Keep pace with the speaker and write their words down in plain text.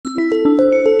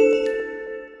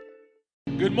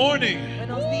Good morning.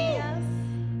 Buenos días.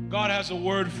 God has a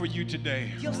word for you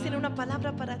today. Dios tiene una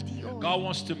palabra para ti hoy. God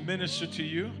wants to minister to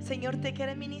you. Señor te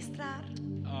quiere ministrar.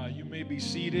 You may be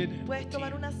seated. Puedes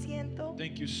tomar un asiento.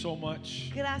 Thank you so much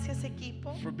Gracias,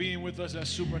 equipo, for being with us at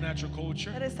Supernatural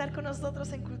Culture. por estar con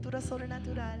nosotros en Cultura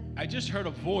Sobrenatural. I just heard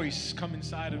a voice come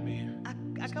inside of me.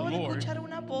 Acabo the de Lord. escuchar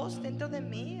una voz dentro de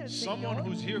mí, el Someone Señor.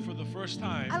 who's here for the first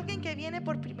time. Alguien que viene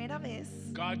por primera vez.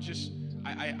 God just,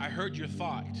 I heard your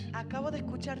thought. Acabo de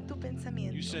escuchar tu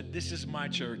pensamiento. You said, "This is my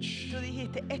church." Tú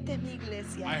dijiste, esta es mi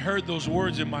iglesia. I heard those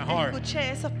words in my heart. Escuché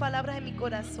esas palabras en mi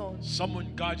corazón.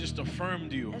 Someone, God just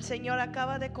affirmed you. El Señor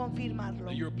acaba de confirmarlo.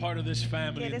 That you're part of this Que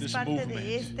family and eres this parte de movement.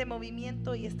 este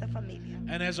movimiento y esta familia.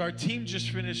 And as our team just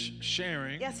finished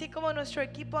sharing, Y así como nuestro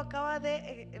equipo acaba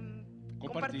de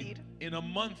compartir, in a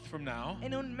month from now,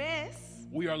 en un mes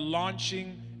we are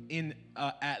launching in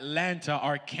Atlanta,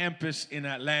 our campus in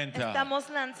Atlanta. estamos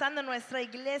lanzando nuestra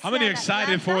iglesia. How many en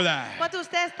excited Atlanta. for that? ¿Cuántos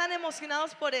de ustedes están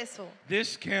emocionados por eso?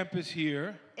 This campus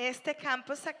here Este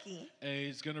campus aquí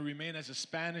is going to remain as a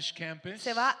Spanish campus.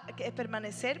 se va a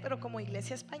permanecer, pero como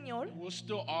iglesia español. We'll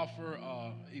still offer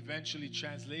eventually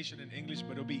translation in English,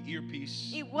 but it'll be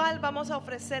earpiece. Igual vamos a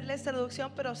ofrecerles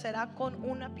traducción, pero será con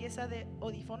una pieza de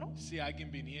audífono. Si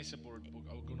alguien viniese por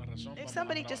alguna razón. If vamos a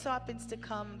somebody trabajar. just happens to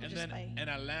come, And just then by. in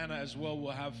Atlanta as well,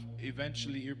 we'll have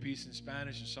eventually earpiece in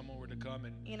Spanish if someone were to come.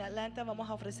 And Y en Atlanta vamos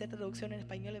a ofrecer traducción en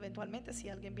español eventualmente si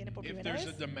alguien viene por if primera there's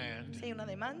a vez. demand. Si hay una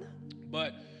demanda.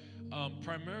 But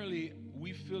primarily,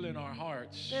 we feel in our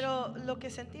hearts Pero lo que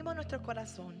sentimos en nuestro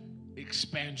corazón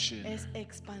expansion. es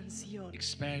expansión.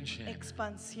 Expansion.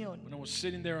 Expansión. When I was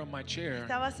sitting there on my chair,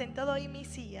 Estaba sentado ahí en mi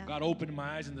silla. God opened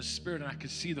my eyes in the spirit and I could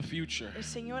see the future. El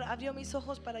Señor abrió mis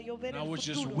ojos para yo ver And I el was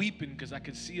just futuro. weeping because I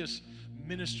could see us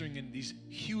ministering in these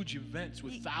huge events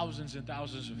with thousands and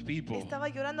thousands of people. Estaba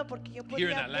llorando porque yo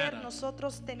Here in podía ver Atlanta.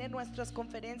 nosotros tener nuestras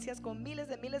conferencias con miles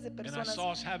de And I personas.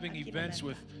 saw us having aquí en events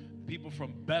with Atlanta. people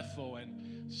from Bethel and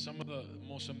some of the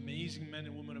most amazing men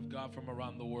and women of God from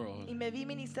around the world. Y me vi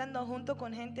ministrando junto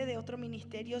con gente de otros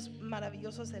ministerios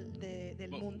maravillosos del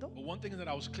mundo. But one thing that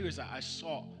I was clear is that I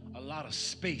saw a lot of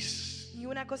space. Y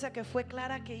una cosa que fue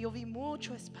clara que yo vi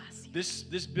mucho espacio.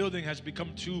 This building has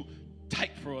become too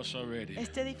tight for us already.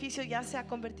 Este edificio ya se ha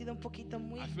convertido un poquito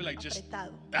muy I feel like just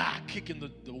apretado. kicking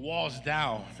the walls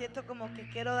down. Siento como que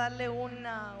quiero darle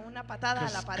una patada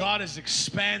a la Because pared. God is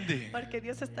expanding. Porque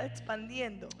Dios está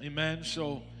expandiendo. Amen.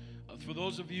 So for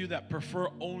those of you that prefer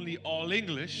only all Y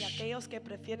English, aquellos que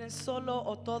prefieren solo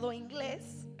o todo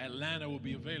inglés, Atlanta will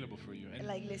be available for you. en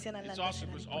la iglesia en It's Atlanta awesome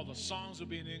será because all the disponible. songs will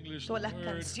be in English, the Todas las word,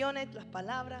 canciones, las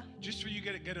palabras, just for you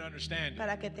to get an understanding.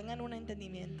 para que tengan un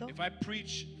entendimiento. If I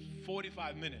preach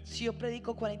 45 minutes, Si yo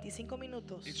predico 45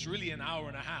 minutos, it's really an hour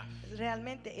and a half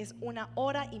realmente es una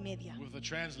hora y media with a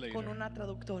translator. con una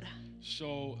traductora.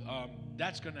 So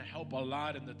that's going to help a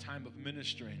lot in the time of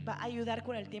ministering. Va a ayudar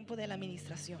con el tiempo de la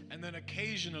administración. And then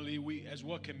occasionally we as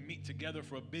well can meet together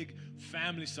for a big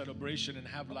family celebration and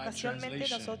have live Ocasionalmente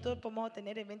translation. nosotros podemos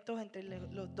tener eventos entre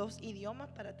los dos idiomas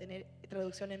para tener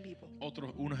traducción en vivo.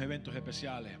 Unos eventos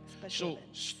especiales. Special So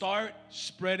events. start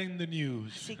spreading the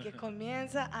news. Así que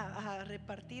comienza a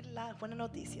repartir las buenas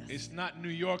noticias. It's not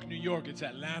New York, New York. It's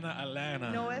Atlanta,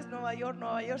 Atlanta. No es Nueva York,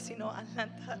 sino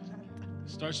Atlanta, Atlanta.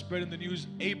 Start spreading the news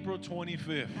April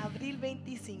 25th Abril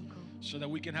 25, so that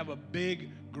we can have a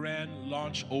big grand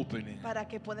launch opening. para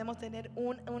que podamos tener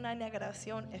una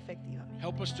inauguración efectiva.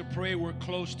 Help us to pray. We're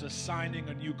close to signing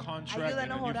a new contract in a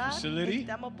Ayúdanos a new orar. facility.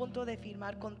 Estamos a punto de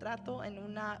firmar contrato en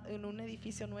un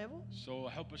edificio nuevo. So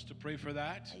help us to pray for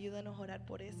that. Ayúdanos a orar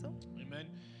por eso. Amen.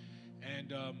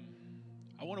 And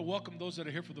I want to welcome those that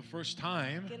are here for the first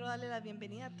time. Quiero darle la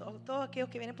bienvenida a todos aquellos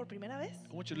que vienen por primera vez.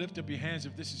 I want you to lift up your hands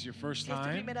if this is your first Si es tu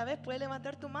time. primera vez, ¿puede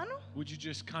levantar tu mano? Would you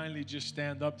just kindly just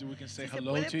stand up so we can say Si se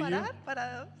hello puede to you? parar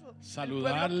para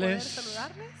Saludarles. el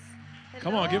pueblo poder saludarles.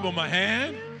 Come on, give them a Hello,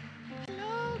 hand.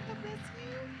 hello, God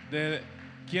bless you.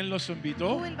 ¿Quién los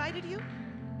invitó? Who invited you?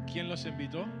 ¿Quién los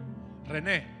invitó?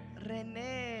 René.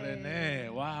 René. René,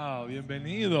 wow,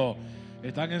 bienvenido.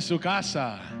 Están en su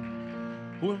casa.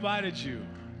 Who invited you?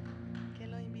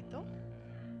 ¿Quién lo invitó?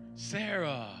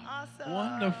 Sarah. Awesome.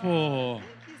 Wonderful.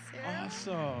 Thank you, Sarah.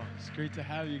 Awesome. It's great to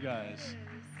have you guys. Yes.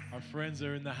 Our friends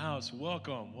are in the house.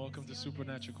 Welcome. Welcome to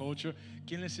Supernatural Culture.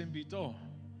 ¿Quién les invitó?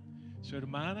 Su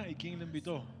hermana y quién le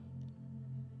invitó?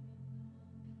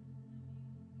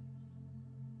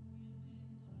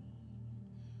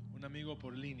 Un amigo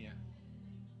por línea.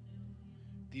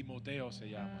 Timoteo se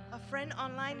llama. A friend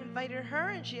online invited her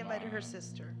and she invited her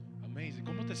sister. Amazing.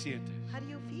 ¿Cómo te sientes? How do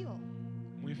you feel?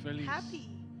 Muy feliz. Happy.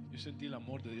 Yo sentí el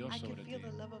amor de Dios I can sobre ti. feel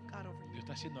the love of God over you. Dios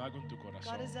está haciendo algo en tu God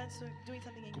corazón. is doing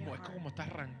something in Como, your es heart. como está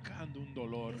arrancando un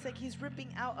dolor It's like He's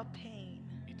ripping out a pain.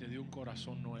 y te dio un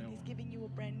corazón nuevo. He's giving you a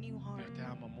brand new heart. Dios te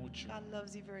ama mucho, God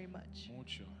loves you very much.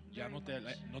 mucho. Ya Very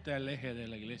much. no te alejes de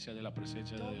la iglesia, de la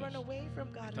presencia de Don't run Dios. away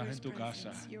from God Estás and en His tu casa.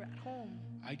 presence. You're at home.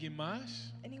 ¿Alguien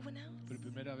más? Anyone else? Por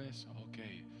primera vez?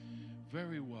 Okay.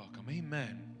 Very welcome.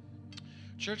 Amen.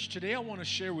 Church, today I want to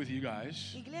share with you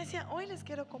guys Iglesia, hoy les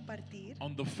quiero compartir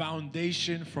on the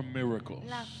foundation for miracles.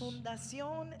 la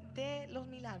fundación de los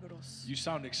milagros. You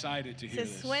sound excited to hear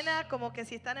Se this. suena como que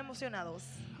si están emocionados.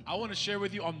 I want to share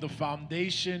with you on the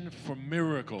foundation for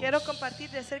miracles. Quiero compartir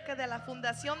acerca de la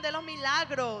fundación de los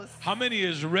milagros. How many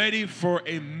is ready for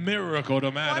a miracle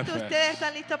to ¿Cuántos de manifest? ustedes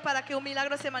están listos para que un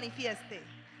milagro se manifieste?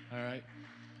 All right.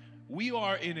 We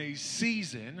are in a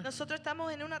season. Nosotros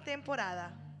estamos en una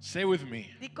temporada. Say with me.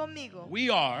 Di conmigo. We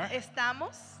are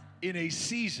Estamos in a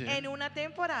season en una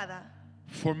temporada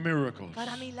for miracles.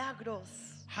 para milagros.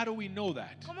 How do we know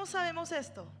that? ¿Cómo sabemos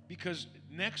esto? Because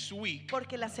next week,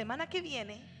 Porque la semana que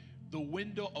viene, the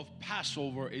window of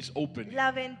Passover is opening.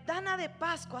 la ventana de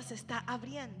Pascua se está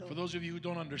abriendo. For those of you who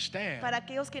don't understand, Para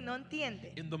aquellos que no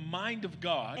entienden, in the mind of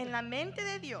God, en la mente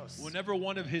de Dios, whenever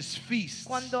one of his feasts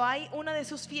cuando hay una de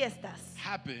sus fiestas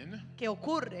happen, que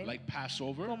ocurren, like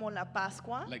Passover, como la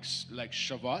Pascua, like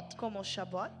Shavuot, como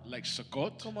Shabbat, like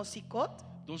Sukkot, como Sukkot,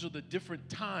 those are the different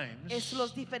times, es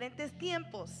los diferentes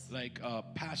tiempos. like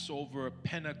Passover,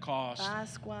 Pentecost,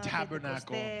 Pascua,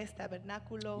 Tabernacle, Pentecostés,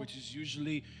 tabernáculo, which is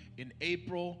usually in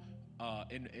April,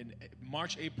 in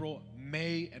March, April,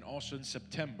 May, and also in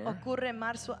September. ocurre en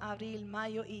marzo, abril,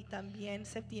 mayo y también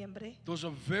septiembre. Those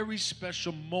are very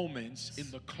special moments in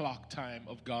the clock time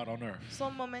of God on earth.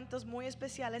 Son momentos muy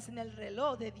especiales en el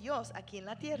reloj de Dios aquí en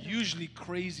la tierra. Usually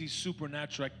crazy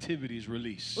supernatural activities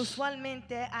release.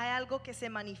 Usualmente hay algo que se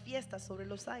manifiesta sobre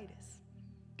los aires.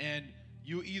 And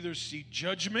you either see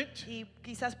judgment Y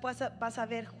quizás vas a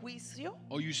ver juicio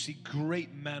or you see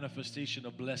great manifestation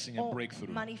of blessing and o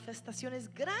breakthrough. manifestaciones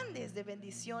grandes de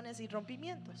bendiciones y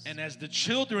rompimientos. And as the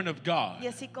children of Y God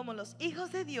así como los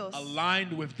hijos de Dios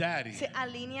aligned with Daddy, se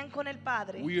alinean con el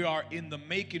Padre, we are in the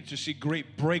making to see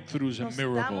great breakthroughs and nos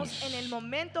miracles. estamos en el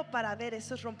momento para ver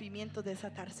esos rompimientos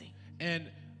desatarse.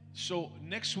 And so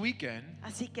next weekend,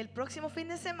 Así que el próximo fin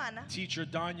de semana, Teacher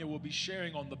Danya will be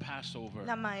sharing on the Passover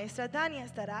la maestra Dania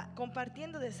estará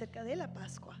compartiendo de cerca de la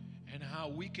Pascua and how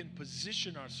we can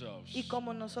position ourselves y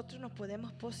cómo nosotros nos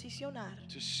podemos posicionar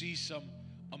to see some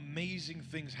amazing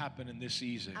things happen in this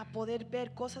season. a poder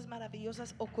ver cosas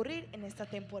maravillosas ocurrir en esta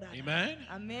temporada. Amen.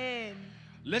 Amén.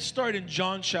 Let's start in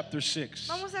John chapter 6,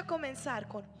 Vamos a comenzar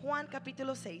con Juan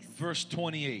capítulo 6, verse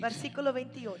 28. versículo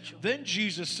 28. Then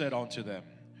Jesus said unto them,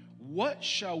 what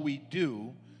shall we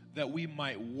do that we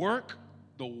might work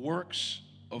the works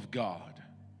of God?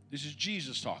 This is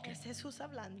Jesus talking. Es Jesús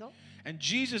hablando. And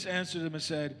Jesus answered them and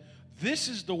said, this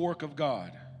is the work of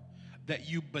God, that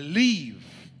you believe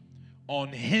on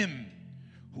him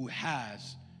who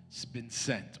has been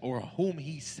sent, or whom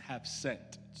he have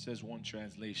sent, says one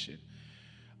translation.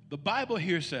 The Bible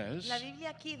here says, La Biblia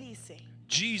aquí dice,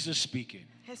 Jesus speaking.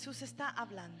 Jesús está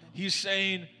hablando. He's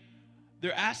saying,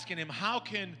 they're asking him, how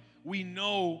can we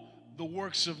know the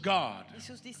works of God? Y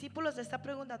sus discípulos le están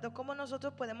preguntando cómo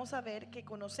nosotros podemos saber que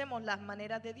conocemos las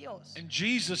maneras de Dios. And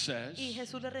Jesus says, Y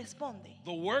Jesús le responde,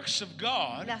 the works of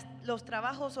God los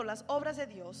trabajos o las obras de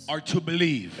Dios are to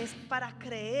believe, es para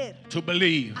creer, to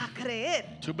believe, a creer,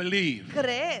 to believe.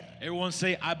 creer. Everyone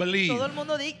say, I believe. Todo el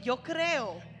mundo dice, yo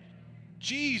creo.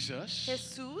 Jesus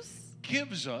Jesús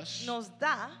gives us nos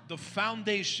da the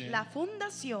foundation la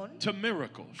fundación to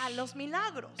miracles. a los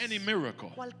milagros. Any miracle.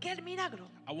 Cualquier milagro.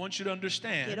 I want you to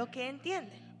understand Quiero que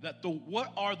entiendan. that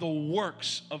what are the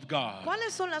works of God?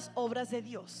 ¿Cuáles son las obras de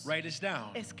Dios? Write this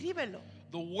down. Escríbelo.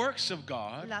 The works of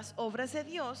God Las obras de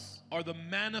Dios are the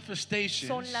manifestations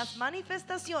son las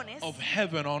manifestaciones of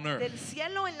heaven on del earth.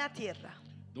 cielo en la tierra.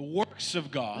 The works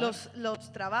of God Los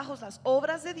trabajos, las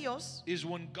obras de Dios is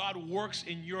when God works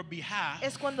in your behalf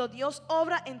es cuando Dios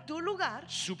obra en tu lugar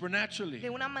supernaturally. de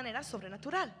una manera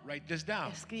sobrenatural. Write this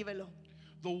down. Escríbelo.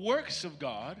 The works of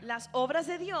God Las obras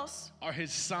de Dios are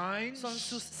his signs, son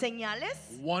sus señales,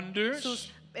 wonders, sus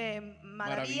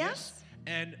maravillas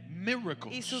and y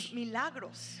miracles. sus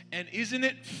milagros. And isn't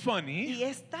it funny Y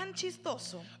es tan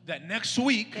chistoso that next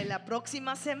week que la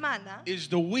próxima semana is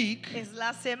the week es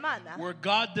la semana where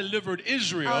God delivered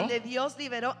Israel donde Dios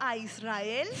liberó a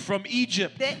Israel from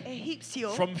Egypt, de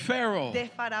egipcio, from Pharaoh. de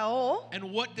Faraón.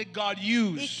 And what did God ¿Y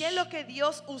use qué es lo que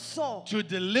Dios usó to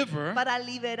deliver para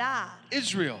liberar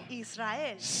Israel?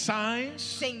 Israel? Signs,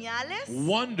 Señales,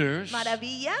 wonders,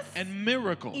 maravillas and y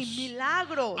miracles.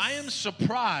 milagros. I am Yo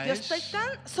surprised estoy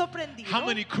tan sorprendido. how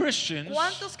many Christians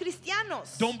 ¿Cuántos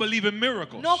cristianos don't believe in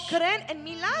miracles. no creen en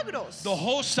milagros? The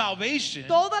whole salvation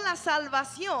Toda la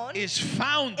salvación is es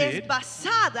founded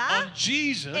basada on en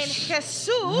Jesus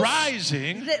Jesús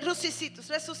rising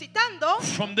resucitando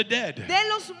from the dead. de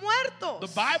los The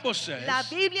muertos. Bible says La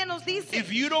Biblia nos dice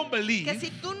if you don't que believe si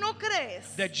tú no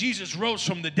crees that Jesus rose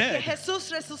from the que dead,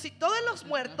 Jesús resucitó de los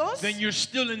muertos, then you're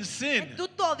still in sin. tú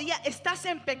todavía estás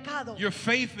en pecado. Your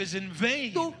faith is in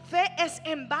vain. Tu fe es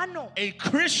en vano. A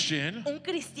Christian Un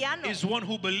cristiano is one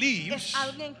who es believes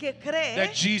alguien que cree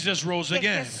that Jesus rose que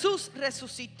again. Jesús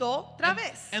resucitó otra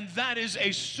vez. And that is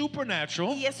a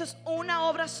supernatural Y eso es una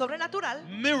obra sobrenatural,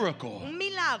 miracle. un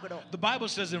milagro. The Bible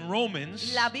says in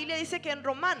Romans La Biblia dice que en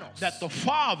Romanos that the que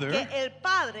Father el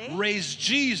Padre raised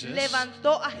Jesus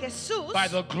levantó a Jesús by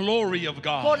the glory of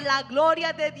por God. la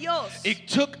gloria de Dios. It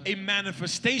took a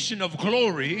manifestation of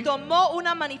glory Tomó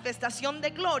una manifestación de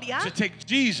gloria to take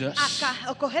Jesus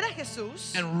a coger a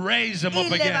Jesús and raise him y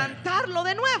up again. levantarlo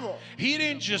de nuevo. He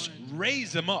didn't just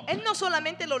raise him up, Él no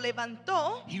solamente lo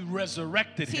levantó, he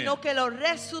resurrected him. sino que lo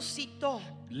resucitó.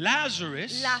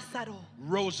 Lazarus Lázaro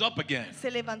rose up again,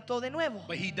 se levantó de nuevo,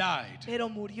 but he died pero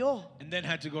murió and then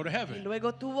had to go to y heaven.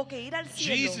 luego tuvo que ir al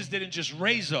cielo. Jesus didn't just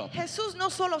raise up, Jesús no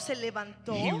solo se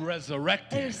levantó, he él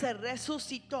resurrected se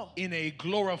resucitó in a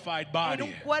glorified en body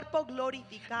un cuerpo and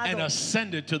glorificado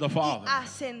ascended to the y Father.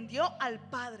 ascendió al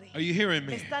Padre. Are you hearing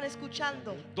 ¿Me me? están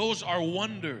escuchando? Those are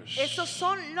wonders. Esos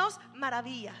son los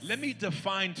maravillas. Let me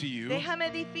define to you Déjame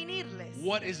definirles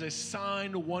what is a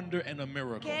sign, wonder, and a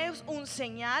miracle. qué es un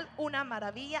señal, una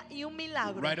maravilla y un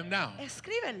milagro. Write them down.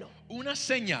 Escríbelo. Una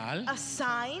señal A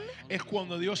sign es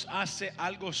cuando Dios hace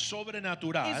algo is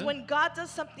sobrenatural when God does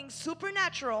something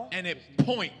supernatural and it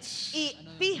points y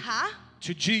fija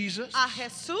to Jesus a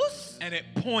Jesús and it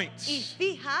y points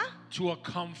fija to a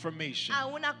confirmation. a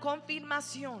una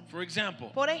confirmación. For example,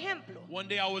 Por ejemplo, one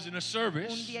day I was in a un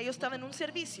service día yo estaba en un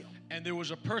servicio and there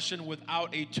was a person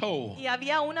without a toe y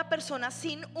había una persona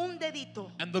sin un dedito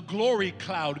and the glory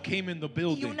cloud came in the y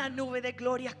building. una nube de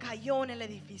gloria cayó en el It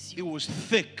edificio was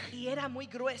thick. y era muy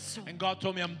grueso. And God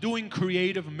told me I'm doing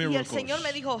creative Y el miracles. Señor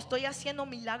me dijo, estoy haciendo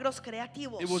milagros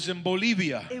creativos. It was in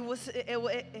Bolivia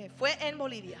Fue en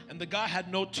Bolivia. and the guy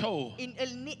had no toe. Y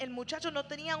el muchacho no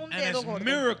tenía un And dedo as gordo.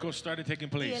 miracles started taking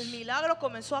Y el place, milagro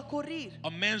comenzó a ocurrir. a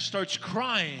man starts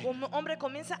crying Un hombre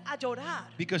comienza a llorar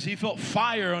because he felt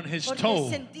fire on his porque toe,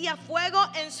 sentía fuego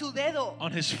en su dedo,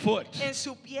 on his foot. en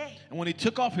su pie. And when he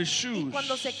took off his Y shoes,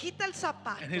 cuando se quita el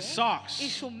zapato and his socks, y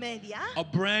su media, a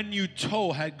brand new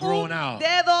toe had un grown out.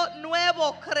 dedo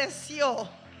nuevo creció.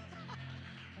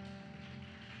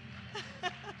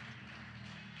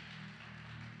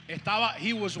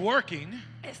 He was working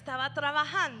Estaba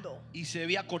trabajando y se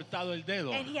había cortado el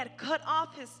dedo. and he had cut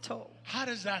off his toe. How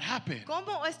does that happen?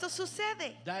 ¿Cómo esto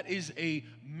sucede? That is a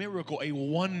miracle, a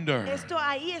wonder. Esto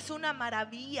ahí es una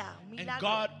maravilla, un And milagro.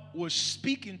 God was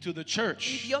speaking to the Y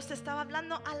church. Dios estaba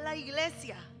hablando a la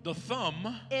iglesia. The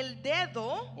thumb, El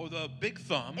dedo, or the big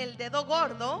thumb, el dedo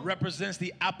gordo, represents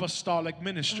the apostolic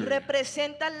ministry.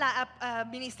 representa el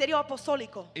ministerio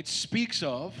apostólico. It speaks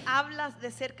of Hablas de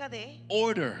cerca de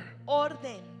order,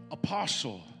 orden,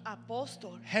 apostle,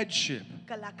 apóstol, headship,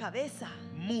 que la cabeza,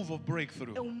 move of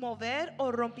breakthrough. un mover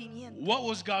o rompimiento. What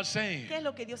was God saying? ¿Qué es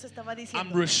lo que Dios estaba I'm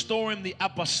diciendo? restoring the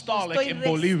apostolic Estoy in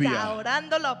Bolivia.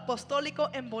 restaurando lo apostólico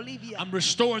en Bolivia. I'm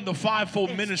restoring the fivefold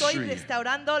Estoy ministry.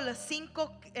 restaurando los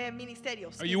 5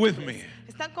 ministerios. Are you with me?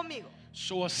 ¿Están conmigo?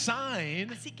 So a sign,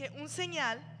 Así que un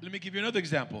señal, let me give you another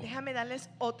example. déjame darles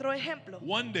otro ejemplo.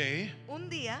 One day, Un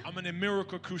día I'm in a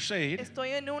miracle crusade,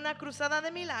 estoy en una cruzada de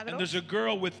and milagros there's a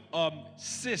girl with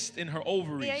cyst in her y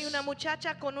hay ovaries. una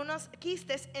muchacha con unos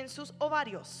quistes en sus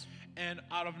ovarios. And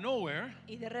out of nowhere,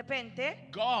 Y de repente,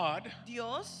 God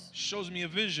Dios shows me a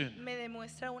vision. me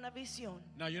demuestra una visión.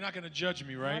 Now, you're not going to judge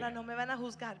me, Ahora right? no me van a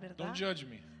juzgar, ¿verdad? Don't judge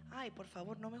me. Ay, por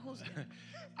favor, no me juzguen.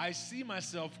 I see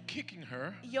myself kicking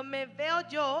her Y yo me veo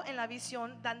yo en la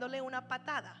visión dándole una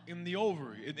patada in the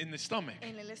ovary, in the stomach.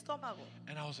 en el estómago.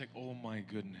 And I was like, oh my Yo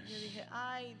goodness. dije,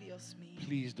 ay, Dios mío.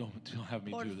 Please don't have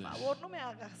me Por do this. favor, no me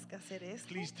hagas que hacer esto.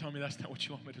 Please tell me that's not what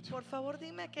you want me to do. Por favor,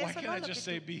 dime que Why eso can't no I es lo just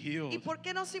que say tú- be ¿Y healed? por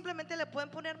qué no simplemente le pueden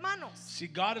poner manos? See,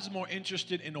 God is more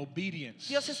interested in obedience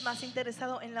Dios es más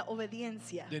interesado en la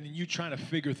obediencia than in you trying to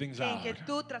figure things que en out. que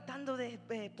tú tratando de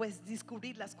pues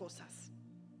descubrir las cosas.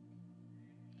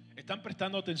 ¿Están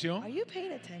prestando atención? Are you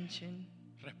paying attention?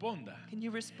 Responda. Can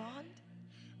you respond?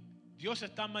 Dios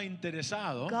está más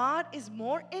interesado God is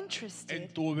more interested en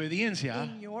tu obediencia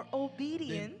in your de,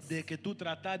 obedience de que tú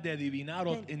tratas de adivinar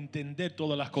o than entender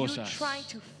todas las you cosas. trying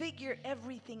to figure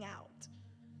everything out.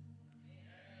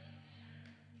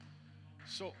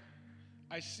 So,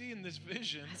 I see in this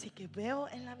vision, Así que veo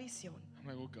en la visión. I'm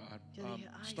like, oh God, Yo dije,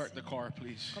 ay, start the Señor. car,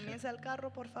 please. Comienza el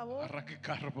carro, por favor. Arranque el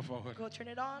carro, por favor. Go turn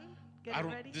it on. Get I it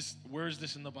don't, ready. where is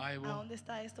this in the ¿A Bible? dónde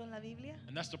está esto en la Biblia?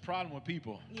 And that's the problem with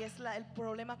people. Y es el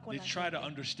problema con They la try to gente.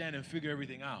 understand and figure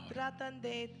everything out. Tratan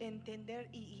de entender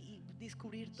y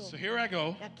descubrir todo. So here I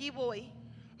go. Y aquí voy.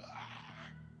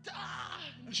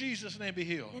 In Jesus' name be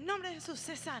healed. En nombre de Jesús,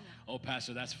 se sana. Oh,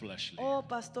 Pastor, that's fleshly. Oh,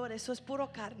 pastor, eso es puro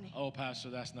carne. Oh,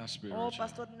 Pastor, that's not Oh, spiritual.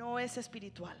 pastor, no es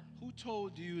espiritual. Who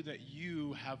told you that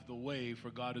you have the way for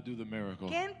God to do the miracle?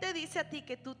 ¿Quién te dice a ti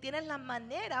que tú tienes la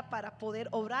manera para poder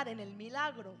obrar en el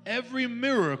milagro? Every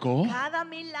miracle Cada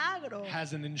milagro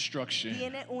has an instruction.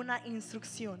 tiene una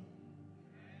instrucción.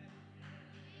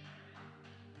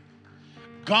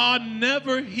 God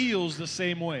never heals the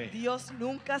same way. Dios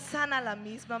nunca sana la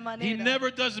misma He manera. never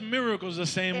does miracles the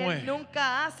same Él way.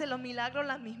 nunca hace los milagros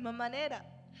la misma manera.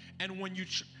 And when you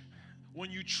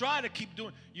try to keep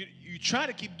doing you try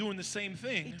to keep doing the same Y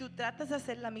thing, tú tratas de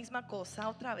hacer la misma cosa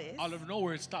otra vez. out of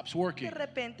nowhere it stops De working.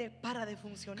 repente para de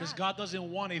Because funcionar. God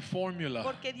doesn't want a formula.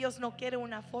 Porque Dios no quiere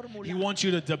una fórmula. He wants you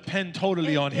to depend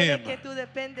totally Él on quiere Him. que tú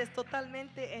dependes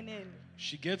totalmente en él.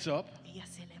 She gets up, Ella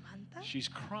se levanta, she's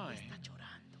y crying. está llorando.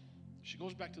 She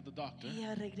goes back to the doctor,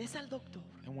 Ella regresa al doctor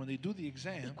and when they do the y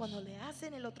exams, cuando le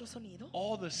hacen el otro sonido,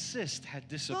 all the cysts had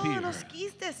todos disappeared. los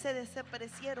quistes se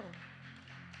desaparecieron.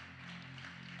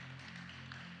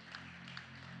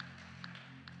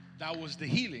 That was the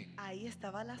healing. Ahí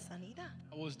estaba la sanidad.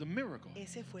 That was the miracle.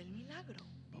 Ese fue el milagro.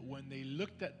 But when they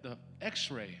looked at the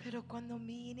x-ray, Pero cuando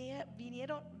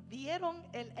vieron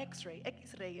el X-ray,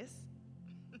 X-rayes,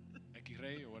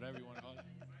 X-ray or whatever you want to call it,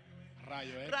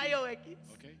 rayo X. rayo X.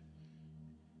 Okay.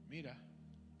 Mira,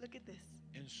 Look at this.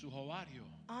 en su ovario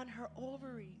On her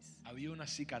ovaries, había una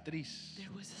cicatriz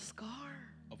there was a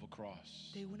scar of a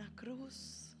cross. de una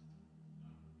cruz.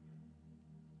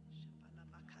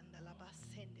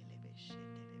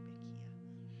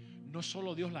 No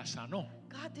solo Dios la sanó,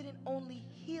 God didn't only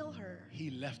heal her, He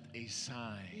left a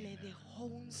sign. le dejó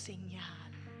un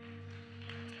señal.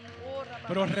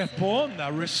 Pero responda,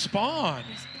 respond.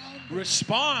 Responde.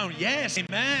 Respond. Yes,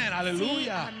 amen. Sí,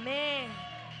 Hallelujah. amén.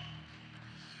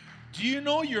 Do you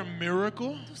know your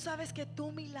miracle ¿Tú sabes que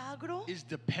tu milagro is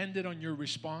dependent on your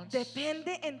response?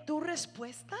 depende en tu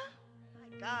respuesta?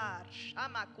 My God,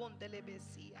 Shama Conte le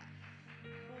besía.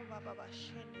 Oh, Baba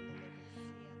Shende le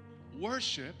besía.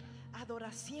 Worship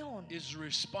Adoración is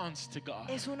response to God.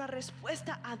 es una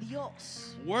respuesta a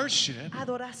Dios. Worship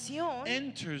Adoración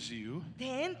enters you te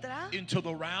entra into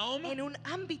the realm en un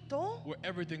ámbito where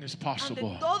everything is donde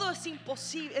possible. todo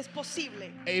es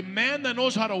posible. A man that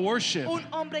knows how to worship, Un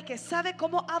hombre que sabe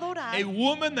cómo adorar, a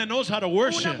woman that knows how to una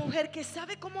worship, mujer que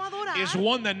sabe cómo adorar, is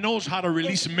one that knows how to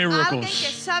release es alguien que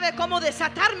miracles. sabe cómo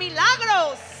desatar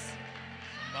milagros.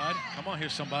 Somebody, come on here,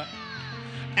 somebody.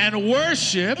 And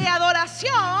worship Y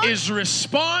adoración is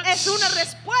response es una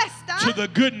respuesta to the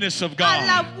goodness of a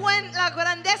la God.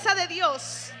 grandeza de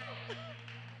Dios.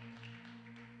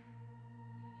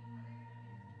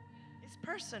 Es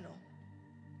personal.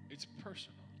 It's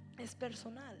personal. Es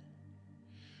personal.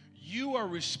 You are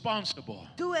responsible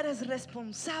Tú eres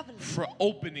responsable for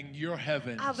opening your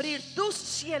heavens. abrir tus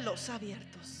cielos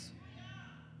abiertos.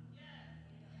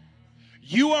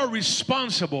 You are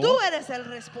responsible Tú eres el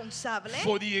responsable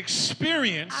for the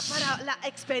experience para la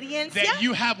experiencia that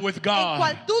you have with en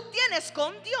cual God. tú tienes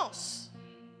con Dios.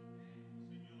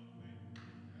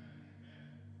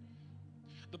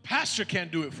 pastor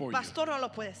can't do it for you. Pastor no lo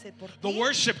puede hacer por The ti.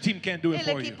 worship team can't do it El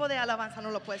for you. equipo de alabanza no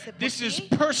lo puede hacer por This ti. is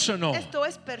personal. Esto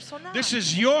es personal. This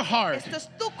is your heart. Esto es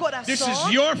tu corazón. This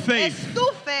is your faith. Es tu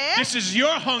fe. This is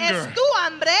your Es hunger. tu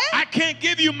hambre. I can't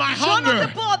give you my Yo no te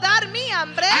hunger. puedo dar mi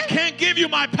hambre. I can't give you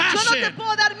my Yo no te passion.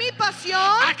 puedo dar mi pasión.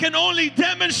 I can only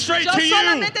demonstrate Yo to you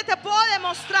solamente te puedo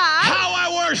demostrar how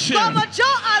I worship, como yo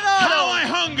adoro, how I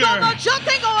hunger, como yo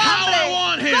tengo how hambre, I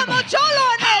want him, como yo lo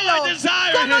how anhelo, I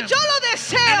desire como him. yo lo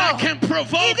deseo. and I can Y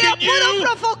provoke yo in puedo you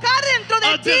provocar dentro de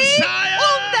a ti desire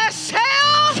un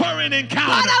deseo for an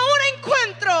encounter. para un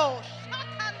encuentro.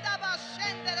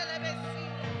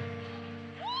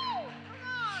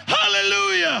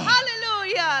 Hallelujah.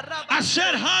 Aleluya. I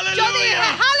said Yo dije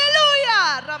hallelujah.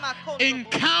 aleluya. Ramacondo.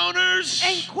 Encounters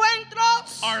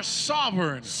Encuentros are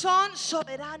sovereign, son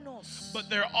soberanos, but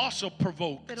they're also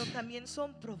provoked. pero también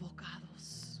son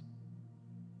provocados.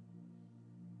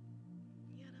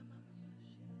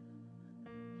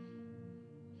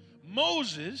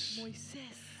 Moses Moisés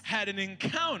had an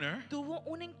encounter tuvo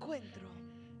un encuentro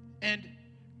and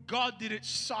God did it y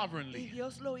sovereignly.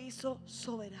 Dios lo hizo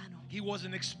soberano. He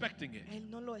wasn't expecting it. Él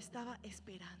no lo estaba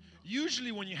esperando.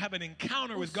 Usually when you have an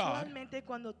encounter with God, Usualmente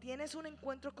cuando tienes un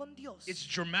encuentro con Dios it's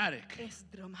dramatic. es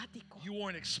dramático. You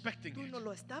weren't expecting Tú it. no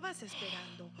lo estabas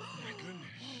esperando. My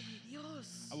goodness. Oh, mi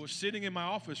Dios. I was sitting in my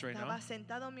office right now Estaba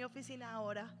sentado en mi oficina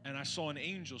ahora and I saw an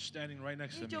angel standing right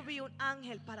next y to yo me. vi un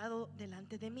ángel parado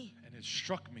delante de mí And it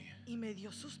struck me. y me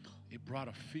dio susto. It brought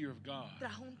a fear of God.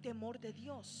 Trajo un temor de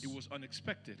Dios. It was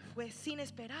unexpected. Fue sin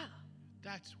esperar.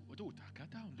 That's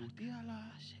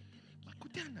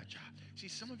see,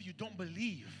 some of you don't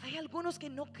believe. Hay algunos que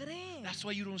no creen. That's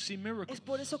why you don't see miracles. Es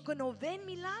por eso que no ven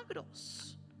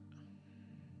milagros.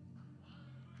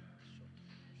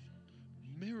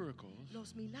 Miracles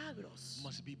Los milagros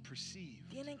must be perceived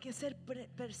tienen que ser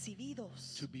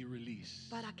percibidos to be released.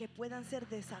 para que puedan ser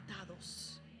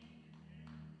desatados.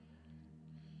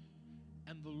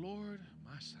 And the Lord,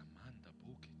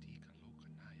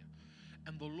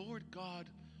 and the Lord God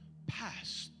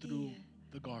passed through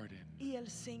the garden. Y el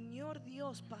Señor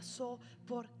Dios pasó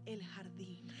por el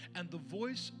jardín. And the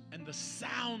voice and the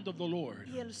sound of the Lord,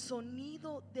 Y el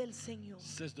sonido del Señor,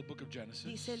 says the book of Genesis,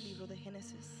 dice el libro de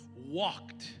Génesis,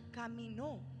 walked.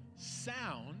 caminó.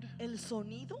 Sound El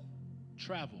sonido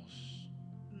travels.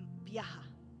 viaja.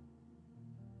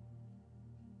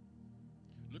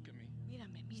 Look at me.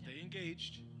 Mírame, mira. Stay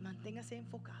engaged. Manténgase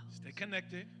enfocado. Stay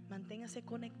connected. Manténgase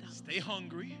conectado. Stay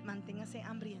hungry. Manténgase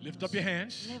hambriento. Lift up your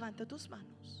hands. Levanta tus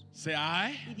manos. Say,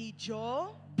 I Y di,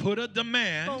 yo put a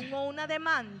demand pongo una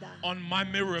demanda on my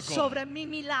miracle. sobre mi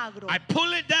milagro. I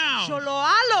pull it Yo down lo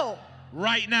halo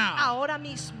right now. ahora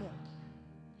mismo.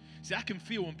 See, I can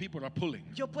feel when people are pulling.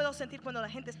 Yo puedo sentir cuando la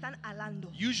gente está alando.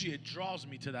 Usually it draws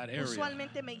me to that area.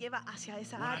 Usualmente me lleva hacia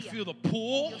esa When I área. feel the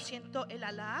pull, Yo siento el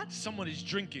alar. someone is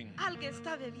drinking. Alguien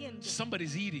está bebiendo.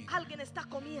 Somebody's eating. Alguien está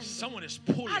comiendo. Someone is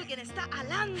pulling. Alguien está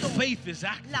alando. Faith is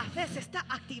active. La fe se está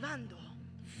activando.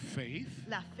 Faith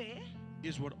La fe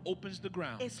is what opens the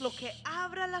ground es lo que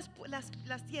abra las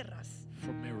tierras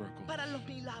for miracles. para los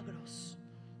milagros.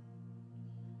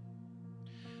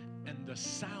 And the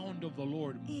sound of the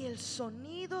Lord Y el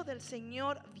sonido del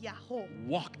Señor viajó,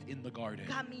 walked in the garden.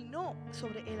 caminó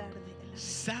sobre el jardín.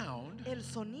 Sound El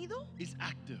sonido is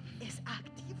active, es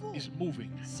activo, is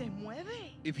moving. se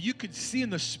mueve. If you could see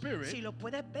in the Si spirit lo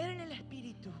puedes ver en el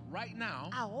espíritu, right now,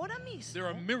 ahora mismo there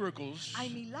are miracles hay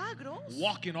milagros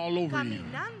walking all over you.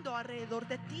 caminando alrededor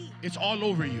de ti. It's all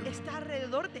over you. Está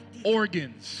alrededor de ti.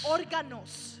 Organs,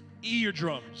 Órganos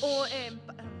eardrums, o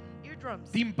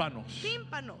eardrums, tímpanos,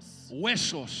 tímpanos,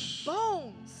 huesos,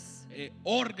 bones,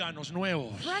 órganos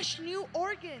nuevos, fresh new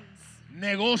organs,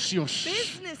 negocios,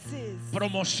 businesses,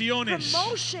 promociones,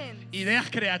 promotions, ideas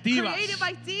creativas, creative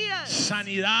ideas,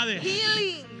 sanidades.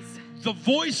 healings. The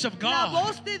voice of La God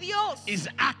voz de Dios is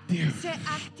active se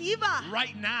activa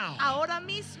right now. ahora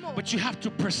mismo. But you have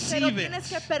to Pero perceive tienes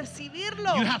que it.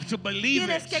 percibirlo. You have to believe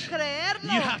Tienes que it.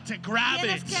 creerlo. You have to grab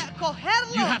Tienes it. que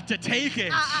cogerlo You have to take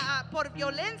it. por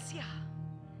violencia.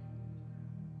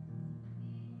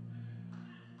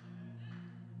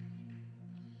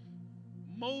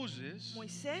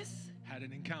 Moisés had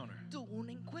an encounter. tuvo un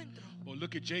encuentro. But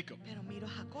look at Jacob. Pero miro a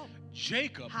Jacob.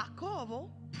 Jacob Jacobo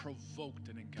provoked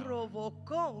an encounter.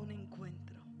 provocó un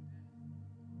encuentro.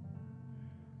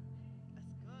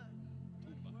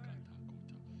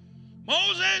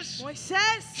 Moses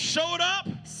Moisés showed up.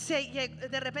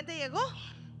 de repente llegó.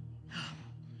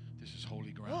 This is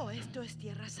holy ground. Oh, esto es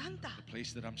tierra santa. The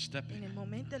place that I'm En stepping el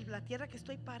momento, la tierra que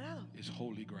estoy parado is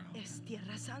holy ground. es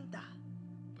tierra santa.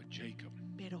 But Jacob,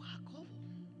 Pero Jacobo,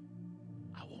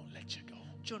 I won't let you go.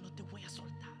 yo no te voy a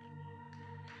soltar.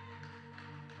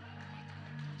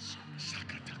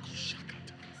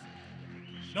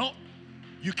 No,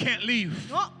 you can't leave.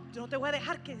 No, yo no te voy a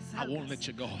dejar que I won't let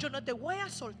you salgas. go. Yo no te voy a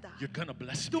soltar. You're gonna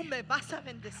bless Tú me. me vas a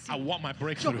bendecir. I want my Yo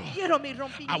breakthrough. quiero mi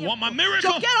rompimiento. I want my miracle.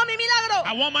 Yo quiero mi milagro.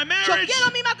 I want my Yo marriage.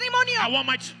 quiero mi matrimonio. I want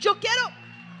my. Yo quiero.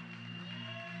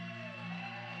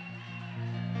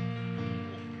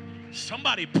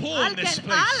 Somebody pull in this Alguien,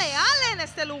 place. ale en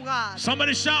este lugar.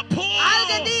 Somebody shout, pull.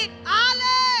 Alguien di,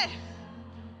 ale.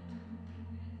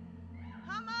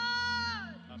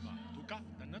 Jamás.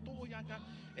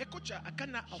 Escucha, acá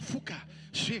na afuka,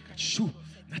 shika, shu,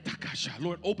 natakasha.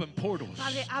 Lord, open portals.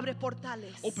 Padre, abre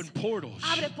portales. Open portals.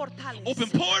 Abre portales. Open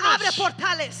portals. Abre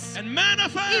portales. And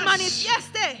manifest. Y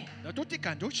manifieste.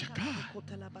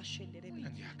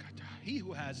 He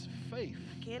who has faith,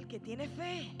 Aquel que tiene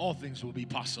fe, all things will be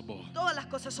possible. todas las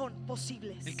cosas son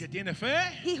posibles. El que tiene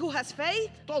fe, He who has faith,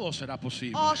 todo será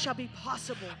posible. all shall be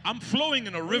possible. I'm flowing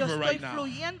in a Yo river estoy right now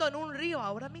fluyendo en un río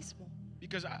ahora mismo.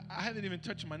 because I haven't even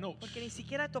touched my notes. Porque ni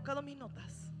siquiera he tocado mis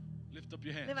notas. Lift up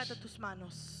your hands. Levanta tus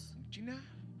manos. China,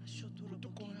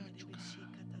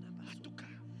 atuka,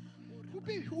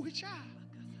 upi, uhicha.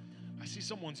 I see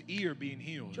someone's ear being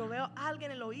healed. Yo veo a alguien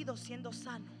en el oído siendo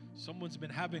sano. Someone's been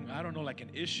having, I don't know, like an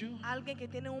issue. Alguien que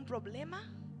tiene un problema.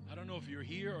 I don't know if you're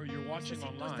here or you're No sé watching si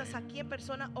tú online. estás aquí en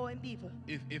persona o en vivo.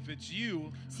 If it's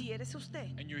you Si eres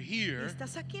usted and you're y here,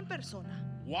 estás aquí en persona,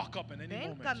 walk up in any ven,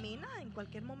 moment. camina en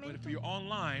cualquier But momento. if you're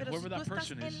online, Pero whoever si tú that estás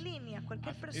person is, en línea,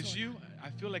 cualquier it's you. persona, I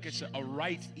feel like it's a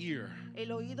right ear.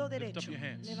 el oído Lift up derecho, your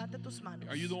hands. levanta tus manos.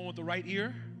 Are you the one with the right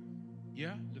ear?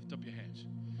 Yeah? Lift up your hands.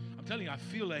 I'm telling you, I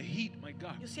feel a heat, my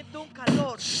God. Yo siento un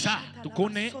calor. Sa,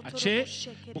 tukone, ache,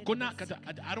 bukona,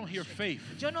 I don't hear faith.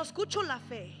 Yo no escucho la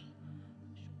fe.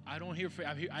 I don't hear faith.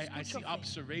 I see Escucho fe.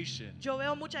 observation. Yo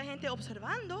veo mucha gente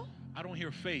observando, I don't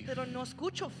hear faith. pero no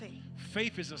escucho fe.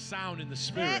 Faith is a sound in the Fe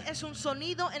spirit. es un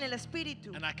sonido en el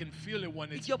espíritu. And I can feel it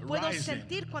when Y it's yo puedo rising.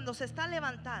 sentir cuando se está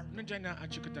levantando.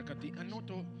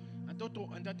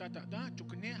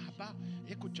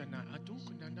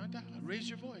 Raise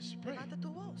your voice. Pray. Levanta tu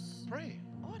voz. Pray.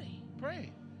 Ore.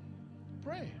 Pray.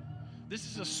 Pray. This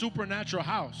is a supernatural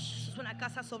house. Es una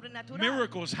casa sobrenatural.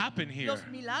 Miracles happen here. Los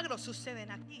milagros suceden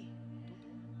aquí.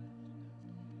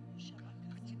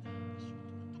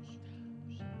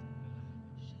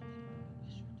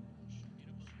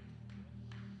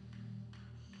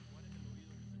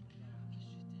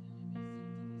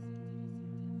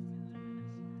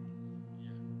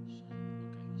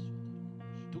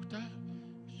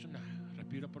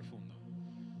 Respira profundo.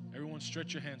 Everyone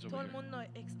stretch your hands over Todo el here. mundo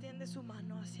extiende su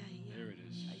mano hacia ella. There it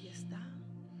is. Ahí está.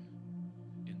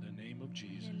 In the name of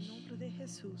En el Jesus. nombre de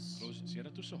Jesús. Close,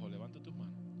 cierra tus ojos, levanta tus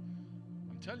manos.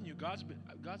 I'm telling you, God's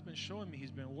been showing me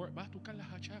He's been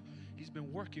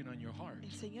working on your heart. El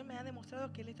Señor me ha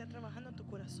demostrado que Él está trabajando en tu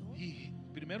corazón. He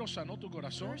primero sanó tu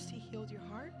corazón First, He healed your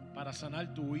heart. para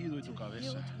sanar tu oído y tu To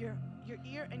cabeza. heal your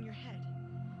ear and your head.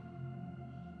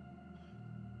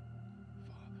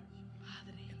 Father,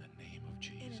 Padre, in the name of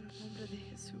en el nombre de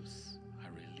Jesus, Jesús, I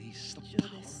release the yo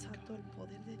power of desato God. el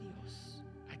poder de Dios.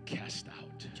 I cast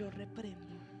out Yo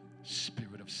reprendo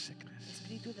spirit of sickness.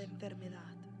 espíritu de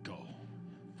enfermedad. Go,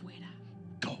 Fuera,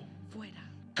 go, fuera,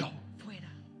 go. fuera.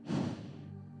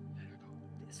 Let her go.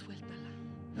 Suéltala,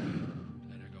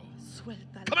 Let her go.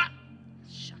 suéltala. Come on.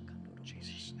 Shakanoro. In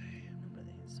Jesus' name. En nombre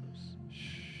de Jesús.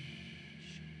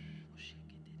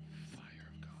 Fire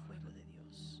of God. Fuego de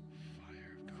Dios.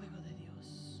 Fire of God. Fuego de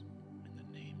Dios. In the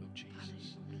name of Padre, en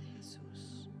Jesus. nombre de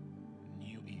Jesús.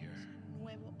 New ear.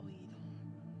 Nuevo oído.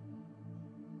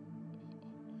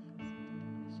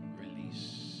 Release.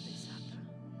 Desata.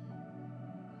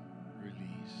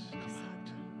 Release. Come Desata. out.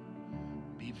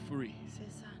 Be free. Se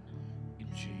sana. In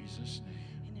Jesus' name.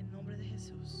 En el nombre de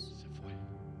Jesús. Se fue. En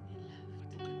la-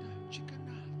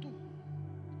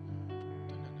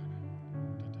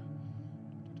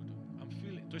 I'm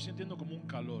feeling, estoy sintiendo como un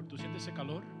calor. ¿Tú sientes ese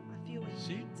calor? I feel it.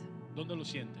 ¿Sí? ¿Dónde lo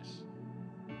sientes?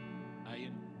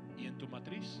 Ahí y en tu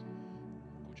matriz.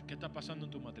 Escucha, ¿qué está pasando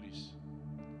en tu matriz?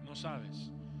 No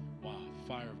sabes. Wow,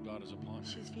 fire of God is upon her.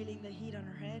 She's feeling the heat on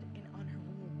her head and on her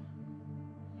womb.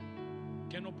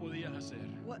 ¿Qué no podías hacer?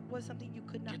 What was something you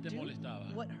could ¿Qué not te do?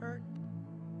 molestaba? What hurt?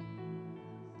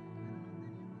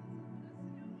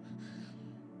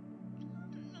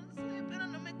 No sé, pero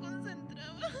no me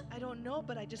concentraba. I don't know,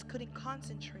 but I just couldn't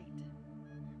concentrate.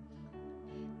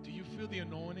 Do you feel the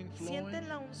anointing flowing? ¿Sienten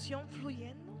la unción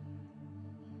fluyendo?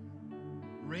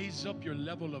 Raise up your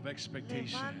level of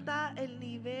expectation. Levanta el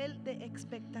nivel de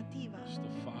expectativa. It's the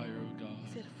fire of Es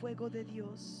God. el fuego de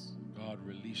Dios. Go. God,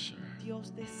 release her.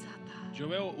 Dios desata. Yo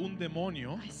veo un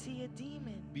demonio I see a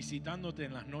demon visitándote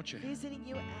en las noches. visiting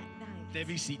you at night. Te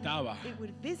visitaba It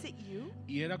would visit you,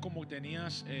 y era como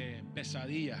tenías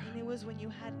pesadilla, and it was when you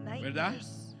had ¿verdad?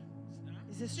 nightmares.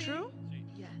 Is this true?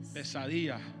 Yes.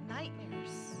 Pesadilla.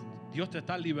 Nightmares. Dios te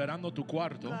está liberando tu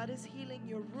cuarto God is healing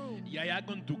your room, y hay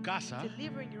algo en tu casa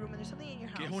delivering your room, and there's something in your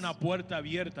que es house. una puerta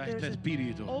abierta a este There's an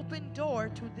espíritu open door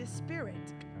to this spirit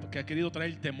que ha querido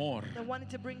traer temor. that wanted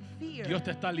to bring fear. Dios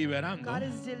te está liberando. God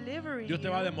is delivering Dios te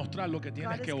va a you. demostrar lo que God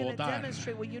tienes is que going to botar.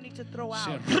 demonstrate what you need to throw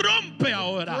Se out. rompe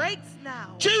ahora. Breaks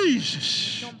now.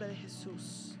 Jesus. En nombre de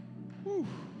Jesús.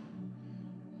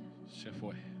 Se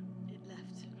fue. It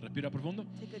left. Respira profundo.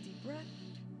 Take a deep breath.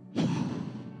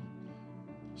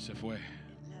 Se fue.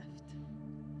 It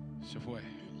left. Se fue.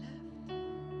 It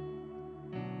left.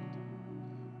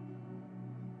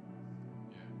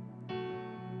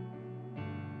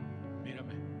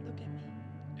 Mírame. Look at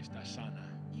me. Está sana.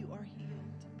 You are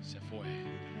healed. Se fue. It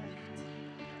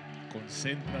left.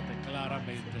 Concéntrate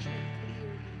claramente. Concentrate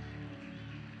clearly.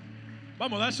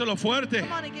 Vamos, dárselo fuerte.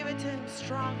 Come on and give it to him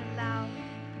strong and loud.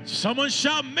 Someone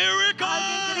shout Alguien grite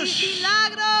miracles.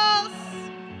 milagros.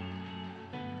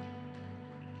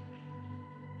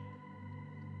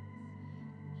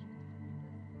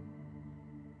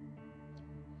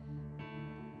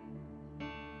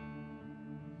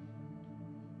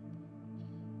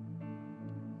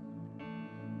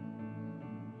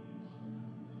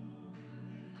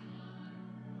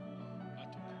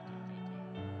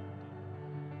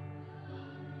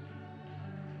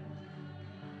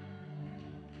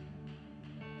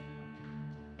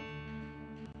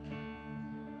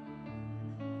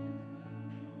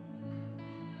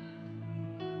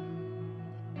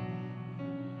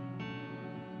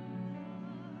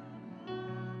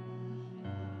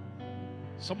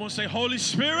 Someone say, Holy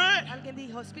Spirit, Alguien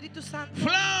dijo, Espíritu Santo,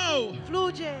 flow.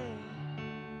 fluye.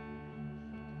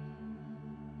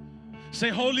 Say,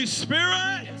 Holy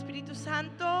Spirit, Espíritu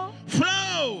Santo,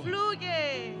 flow.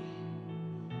 fluye.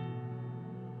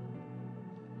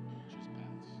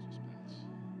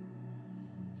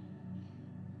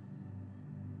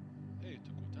 Hey,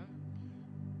 ¿te gusta?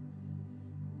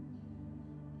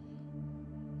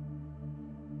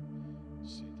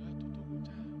 Sí, ¿te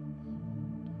gusta?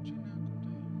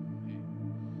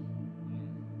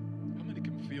 How many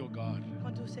can feel God?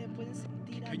 Cuando se pueden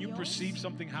sentir a Can you Dios, perceive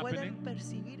something happening pueden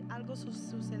percibir algo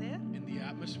suceder in the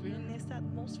atmosphere? en esta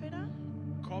atmósfera.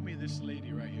 Call me this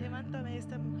lady right here. Levántame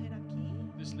esta mujer aquí,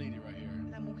 This lady right here.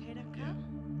 la mujer acá.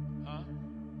 Huh?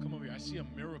 Come over here. I see a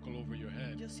miracle over your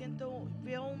head. Yo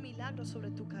veo un milagro sobre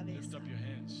tu Lift cabeza. up your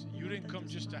hands. You didn't come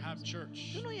just to have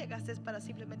church. Tú no llegaste para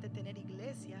simplemente tener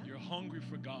iglesia. You're hungry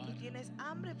for Tú God. tienes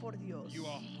hambre por Dios. You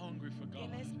are hungry for God.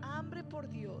 Tienes hambre por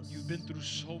Dios. You've been through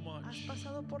so Has much.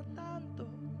 pasado por tanto.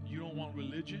 You don't want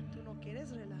religion. Tú no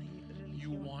quieres You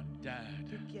religión. want Dad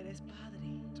Tú quieres Padre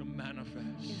to que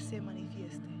manifest. se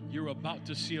manifieste. You're about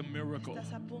to see a miracle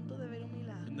Estás a punto de ver un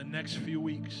milagro. in the next few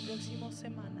weeks. Próximas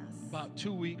semanas. About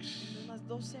 2 weeks. En unas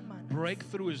 2 semanas.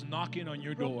 Breakthrough is knocking on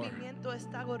your door. Rompimiento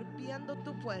está golpeando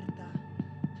tu puerta.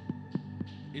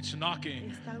 It's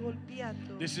knocking. Está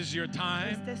golpeando. This is your time.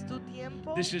 Este es tu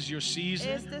tiempo. This is your season.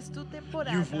 Este es tu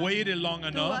temporada. You've waited long Tú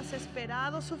enough. has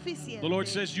esperado suficiente. The Lord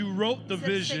says you wrote the Dice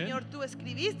el vision. Señor, tú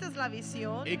escribiste la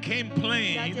visión. It came Ya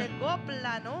plain llegó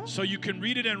plano. so you can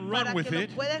read it and run Para with que lo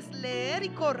it. puedas leer y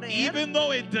correr. Even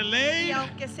though it Y delayed,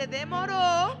 aunque se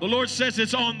demoró, the Lord says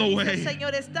it's on the dice el way.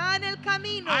 Señor está en el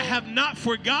camino. I have not Yo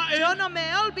forgotten no me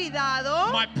he olvidado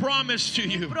my promise to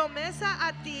mi you. promesa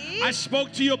a ti. I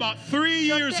spoke to you about 3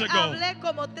 Yo years te ago. hablé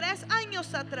como 3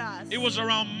 años atrás. It was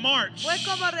around March. Fue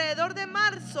como alrededor de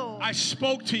marzo. I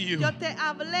spoke to you. Yo te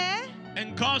hablé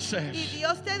And God y says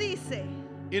Dios te dice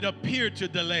it appeared to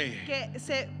delay. que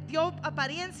se dio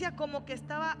apariencia como que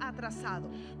estaba atrasado.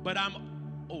 But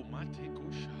oh my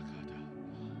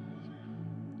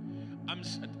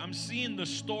I'm seeing the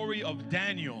story of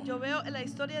Daniel. Yo veo la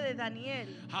historia de Daniel.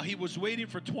 How he was waiting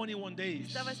for 21 days.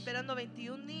 Estaba esperando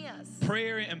 21 días.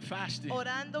 Prayer and fasting.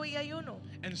 Orando y ayuno.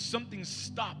 And something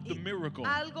stopped the Y miracle.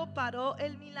 algo paró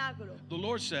el milagro. The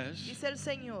Lord says, Dice el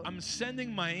Señor, I'm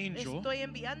sending my angel estoy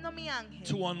enviando a mi ángel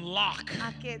to unlock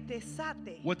a que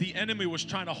desate what the enemy was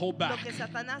trying to hold lo back. que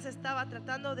Satanás estaba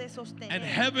tratando de sostener. And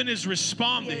heaven is Y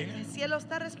responding el cielo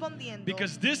está respondiendo.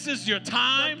 because this is your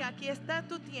time Porque aquí está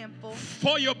tu tiempo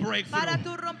for your breakthrough, para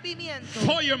tu rompimiento,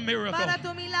 for your miracle, para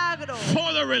tu milagro,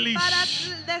 for the para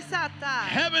release. desatar.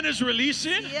 Heaven is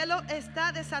releasing, El cielo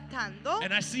está desatando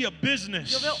and I see a business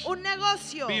Yo veo un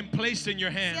negocio being placed in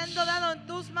your hands. siendo dado en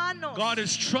tus manos. God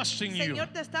is trusting you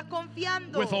Señor te está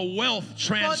confiando with a wealth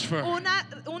transfer. con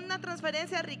una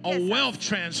transferencia de A riquezas. wealth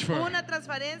transfer Una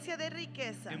transferencia de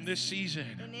riquezas in this season.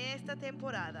 en esta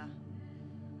temporada.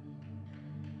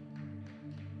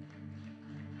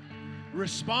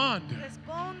 Respond.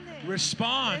 Responde.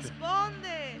 Respond.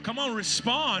 Responde. Come on,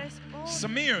 respond. Responde.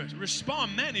 Samir,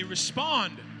 respond. Manny,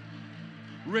 respond.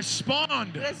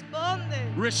 Respond.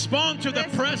 Responde. Respond to the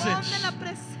Responde presence. la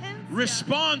presencia.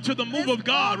 Respond to the move of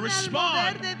God. Responde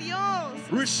al Respond. poder de Dios.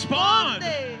 Respond.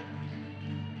 Responde.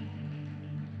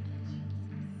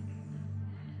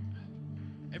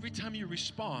 Every time you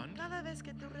respond, Cada vez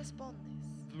que tú respondes,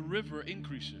 the river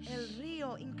increases. el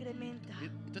río incrementa.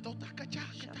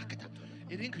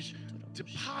 It increases.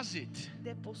 Deposit.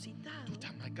 Depositado.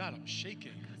 My God, I'm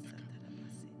shaking.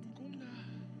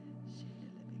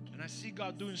 And I see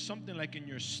God doing something like in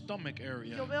your stomach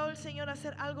area. Yo veo al Señor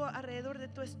hacer algo alrededor de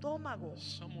tu estómago.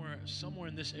 Somewhere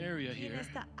in this area Y en here,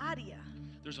 esta área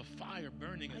there's a fire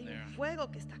burning in hay there. un fuego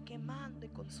que está quemando y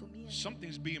consumiendo.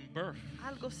 Something's being birthed.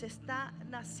 Algo se está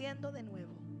naciendo de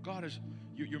nuevo. God is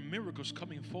your miracle's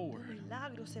coming Tu forward.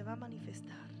 milagro se va a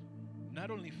manifestar. Not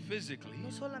only physically, No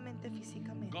solamente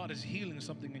físicamente, God is healing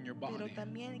something in your pero body.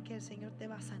 también que el Señor te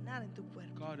va a sanar en tu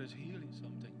cuerpo. God is healing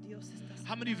something. Dios está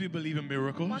How many of you sanando. believe in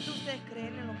miracles? ¿Cuántos de ustedes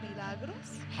creen en los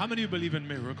milagros? How many of you believe in ¿Cuántos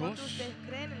de miracles? ustedes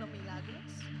creen en los milagros?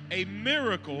 A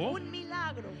miracle Un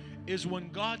milagro is when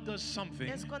God does something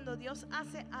es cuando Dios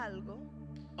hace algo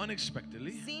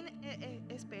unexpectedly, sin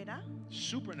espera,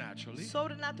 supernaturally,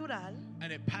 sobrenatural,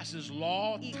 and it passes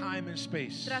law, y time, and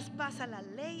space. traspasa la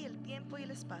ley, el tiempo y el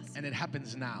espacio. And it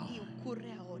happens now, Y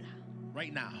ocurre ahora.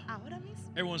 right now. Ahora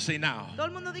mismo. Everyone say now. Todo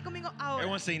el mundo diga conmigo ahora.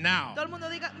 Everyone say now. Todo el mundo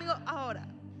diga conmigo ahora.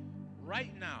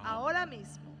 Right now, Ahora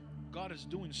mismo. God is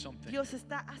doing something. Dios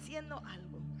está haciendo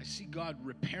algo. I see God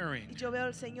repairing. Y yo veo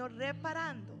al Señor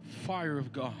reparando Fire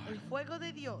of God el fuego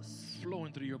de Dios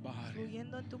flowing through your body.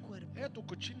 fluyendo en tu cuerpo.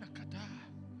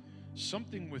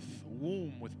 Something with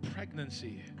womb, with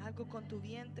pregnancy, Algo con tu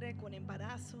vientre, con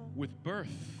embarazo, with birth.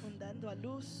 con dando a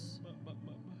luz.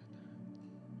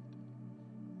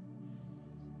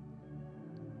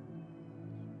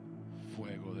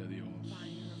 Fuego de Dios.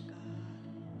 Fire of God.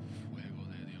 Fuego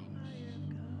de Dios. Fire of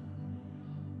God.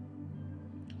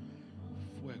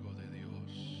 Fuego de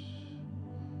Dios.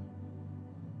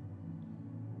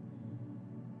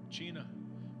 Gina,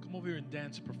 come over here and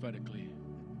dance prophetically.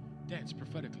 Dance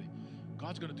prophetically.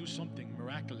 God's going to do something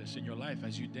miraculous in your life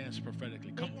as you dance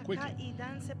prophetically. Come Ven acá quickly. y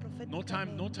dance No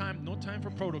time, no proféticamente. time, no time for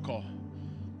protocol.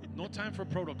 No time for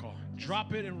protocol.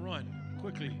 Drop it and run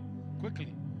quickly,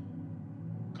 quickly.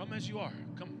 Come as you are.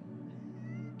 Come.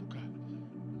 Tuca.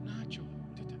 Nacho.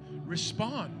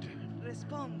 Respond.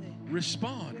 Responde.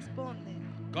 Respond.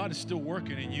 Responde. God is still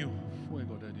working in you.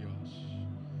 Fuego de Dios.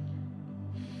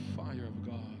 Fire of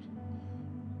God.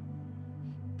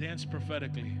 Dance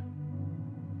prophetically.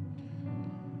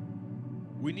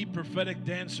 We need prophetic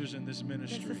dancers in this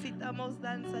ministry. Necesitamos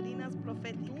danzarinas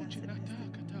proféticas. en este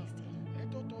ministerio.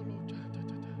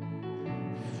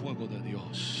 Fuego de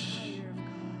Dios. Fire of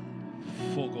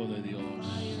God. Fuego de Dios.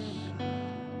 Fire of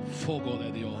God. Fuego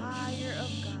de Dios. Fire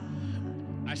of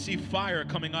God. I see fire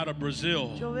coming out of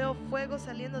Brazil. Yo veo fuego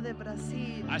saliendo de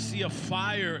Brasil. I see a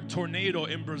fire tornado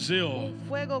in Brazil. Un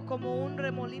fuego como un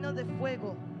remolino de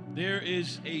fuego. There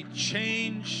is a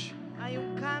change Hay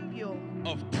un cambio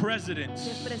of de presidents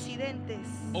presidentes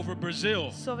over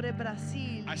Brazil. sobre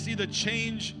Brasil. I see the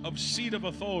change of seat of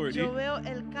authority. Yo veo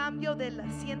el cambio del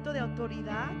asiento de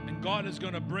autoridad And God is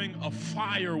going to bring a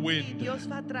fire y wind Dios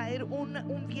va a traer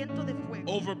un viento de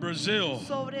fuego over Brazil.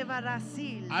 sobre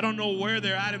Brasil. I don't know where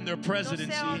they're at in their No sé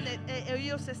presidency, a dónde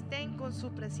ellos estén con su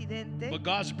presidente, but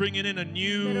God's bringing in a pero el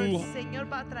new Señor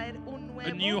va a traer un a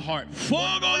new nuevo heart.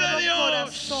 Fuego de nuevo Dios.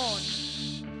 corazón.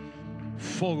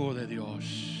 Fuego de Dios.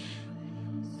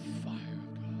 Fire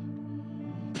of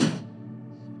God.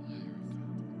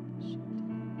 Fire of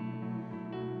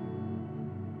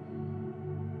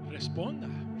God. Responda.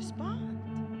 Respond.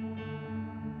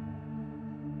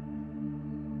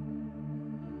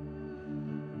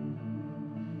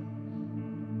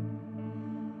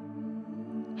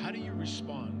 How do you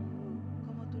respond?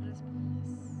 ¿Cómo tú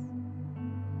respondes?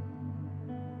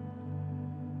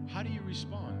 How do you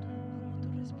respond? ¿Cómo tú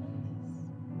respondes?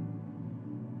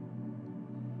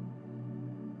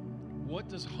 What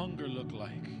does hunger look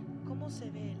like? ¿Cómo se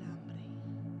ve el hambre?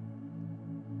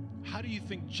 How do you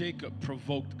think Jacob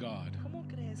provoked God? ¿Cómo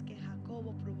crees que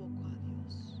Jacobo provocó a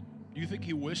Dios? Do you think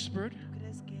he whispered?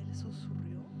 ¿Crees que él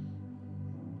susurrió?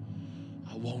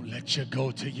 I won't let you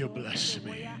go till you "No bless te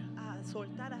voy me. a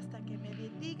soltar hasta que me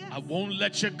bendigas. I won't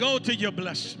let you go till you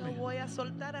bless No me. voy a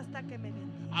soltar hasta que me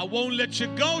bendigas. I won't let you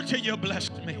go till you bless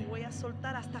No me. voy a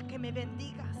soltar hasta que me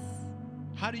bendigas.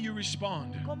 How do you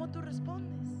respond? ¿Cómo tú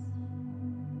respondes?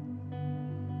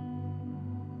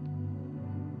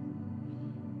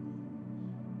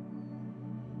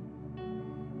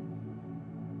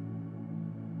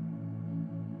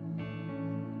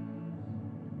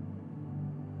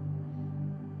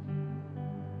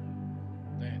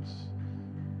 Dance.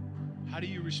 How do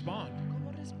you respond?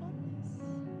 ¿Cómo respondes?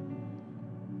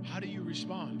 How do you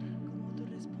respond? ¿Cómo tú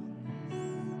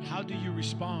respondes? How do you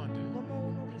respond? ¿Cómo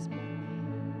uno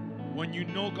responde? When you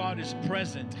know God is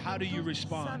present, how do you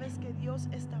respond? Sabes que Dios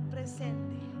está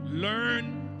presente.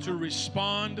 Learn to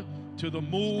respond to the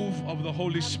move of the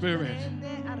Holy Spirit.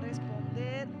 Aprende a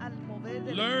responder al mover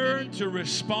del Learn Espíritu. to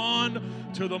respond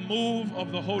to the move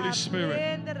of the Holy Spirit.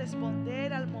 Aprende a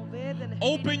responder al mover del Espíritu.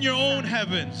 Open your own Santo.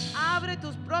 heavens. Abre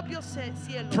tus propios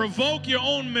cielos. Provoke your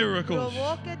own miracles.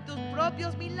 Provoque tus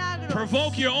propios milagros.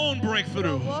 Provoke your own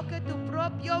breakthrough. Provoque tu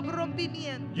propio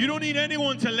rompimiento. You don't need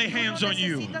anyone to lay Tú hands no on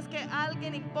you. necesitas que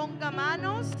alguien imponga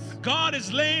manos. God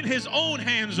is laying his own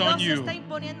hands on Dios you. está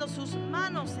imponiendo sus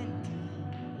manos en ti.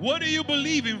 What are you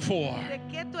believing for? ¿De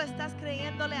qué tú estás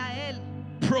creyéndole a Él?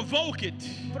 Provoke it.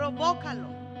 Provócalo.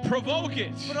 Provoke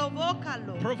it.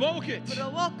 Provócalo. Provoke it.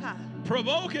 Provoca.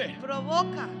 Provoke it.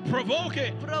 Provoca. Provoke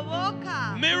it.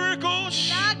 Provoca. Miracles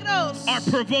Milagros are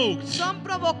provoked. son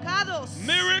provocados.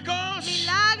 Miracles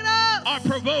Milagros are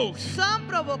provoked. son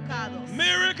provocados.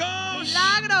 Miracles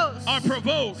Milagros are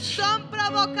provoked. son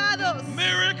provocados.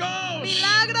 Miracles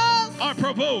Milagros are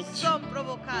provoked. son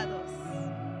provocados.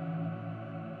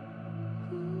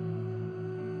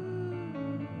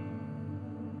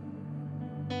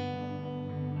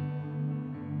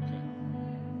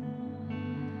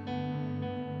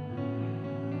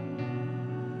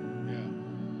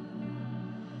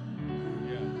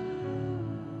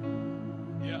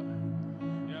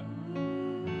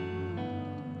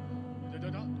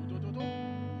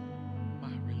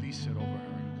 Release it over her.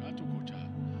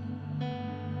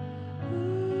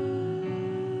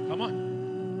 Come on.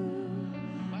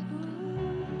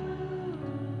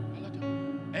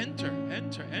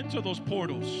 Enter those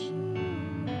portals.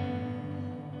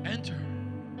 Enter.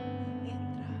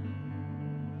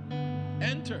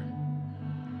 Entra.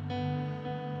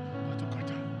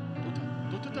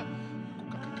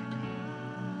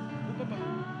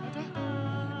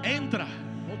 Entra.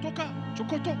 Otoka.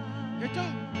 Chokoto. Eta.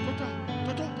 Tota.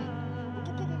 Toto.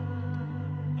 Okokoko.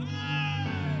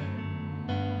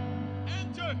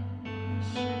 Enter.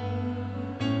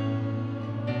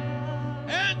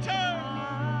 Enter.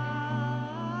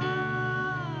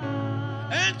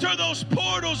 Enter those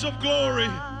portals of glory.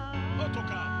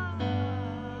 Otoka.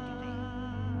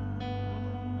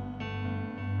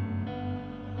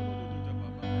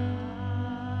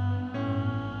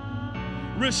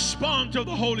 Respond to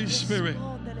the Holy Spirit.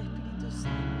 Responde al Espíritu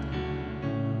Santo.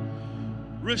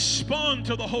 Respond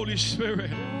to the Holy Spirit.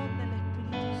 Responde al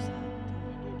Espíritu Santo.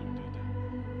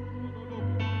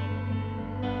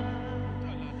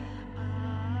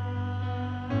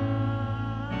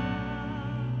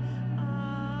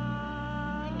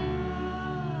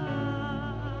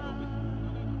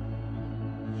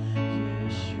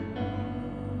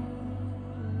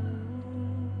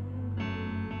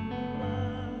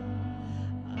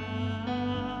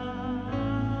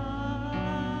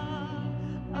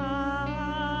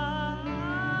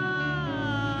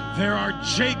 There are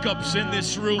Jacobs in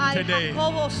this room Hay today.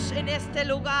 Jacobos en este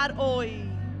lugar hoy.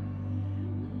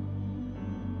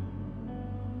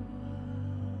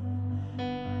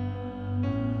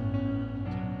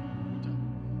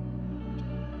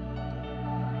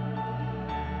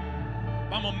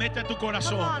 Vamos, mete tu Come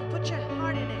corazón. on, put your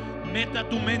heart in it. Meta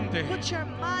tu mente. Put your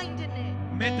mind in it.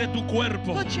 Mete tu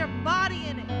cuerpo. Put your body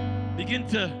in it. Begin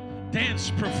to dance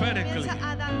prophetically.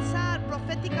 Comienza a danzar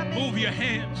proféticamente. Move your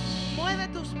hands.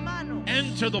 Mueve tus manos.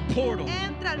 Enter the portal.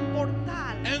 Entra al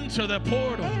portal. Enter the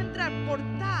portal. Entra al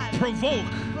portal. Provoke.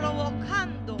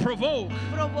 Provocando. Provoke.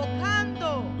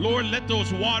 Provocando. Lord, let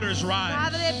those waters rise.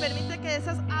 Padre, permite que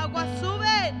esas aguas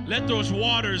suben. Let those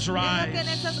waters Deja que en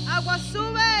rise. esas aguas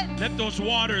suben. Let those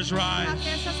waters Deja rise.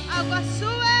 que esas aguas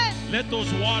suben. Let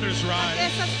those waters Que rise.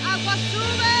 esas aguas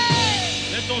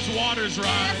suben. Let those waters Que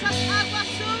rise. esas aguas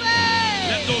suben.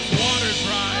 Let those waters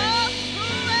rise. Oh,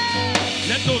 suben.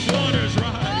 Let those waters Oh,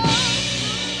 rise.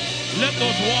 suben. Let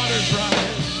those waters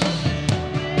rise.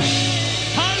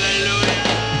 Hallelujah.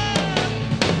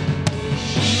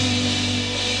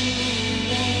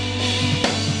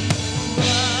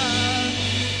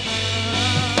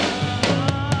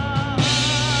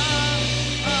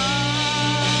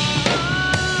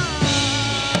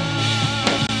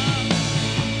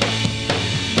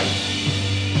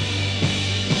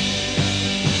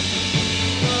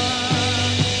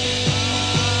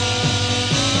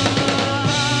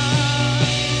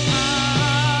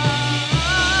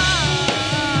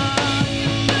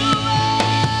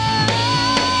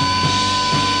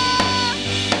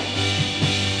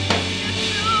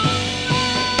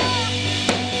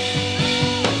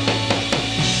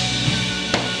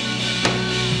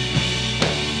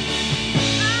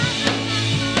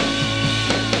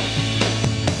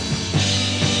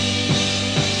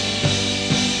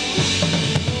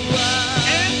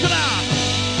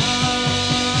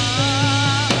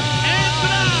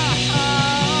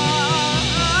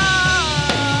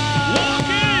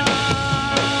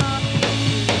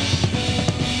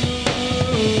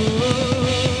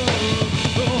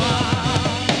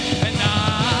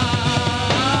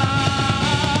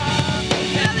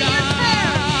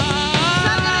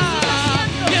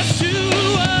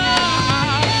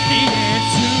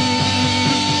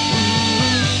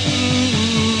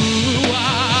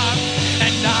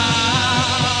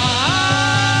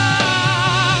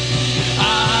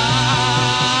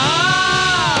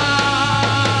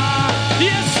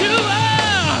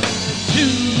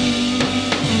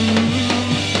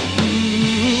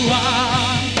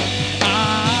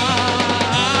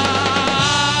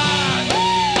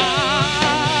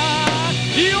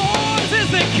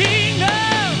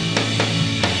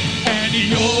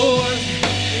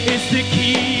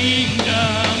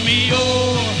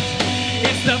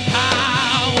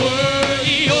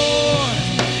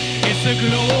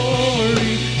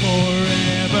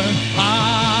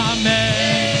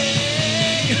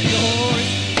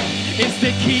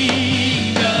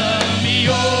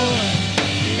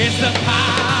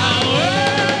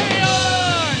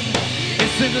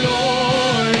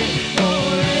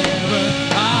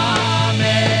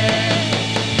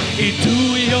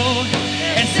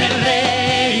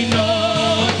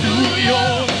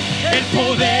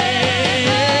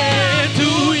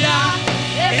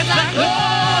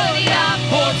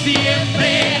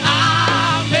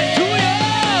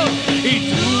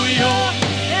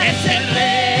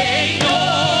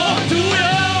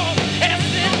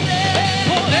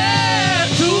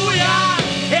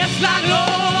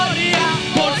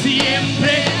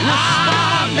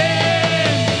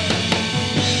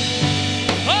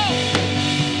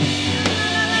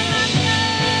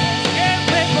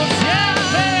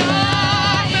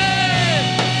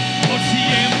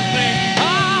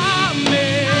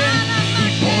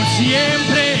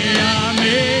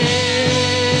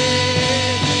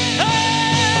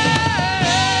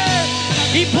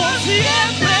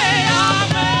 siempre.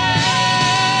 Amén.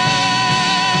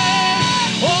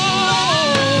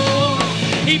 Oh,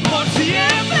 y por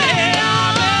siempre.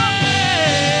 Amén.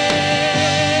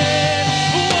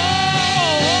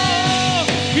 Oh,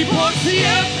 y por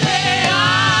siempre.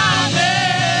 Amén.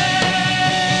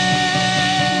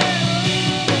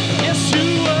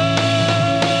 Yeshua.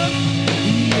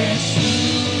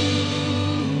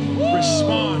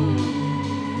 Respond.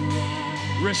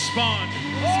 Respond.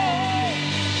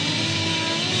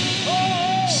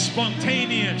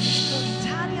 Spontaneous.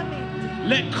 Espontáneamente.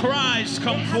 Let cries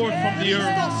come forth from the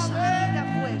earth. Cristo salga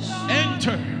afuera.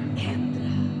 Enter. Entra.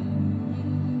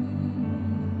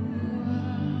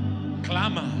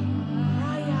 Clama.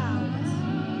 Cry out.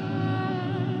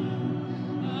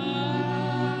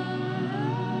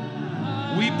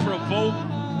 We provoke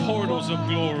portals of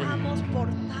glory. Provocamos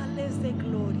portales de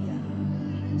gloria.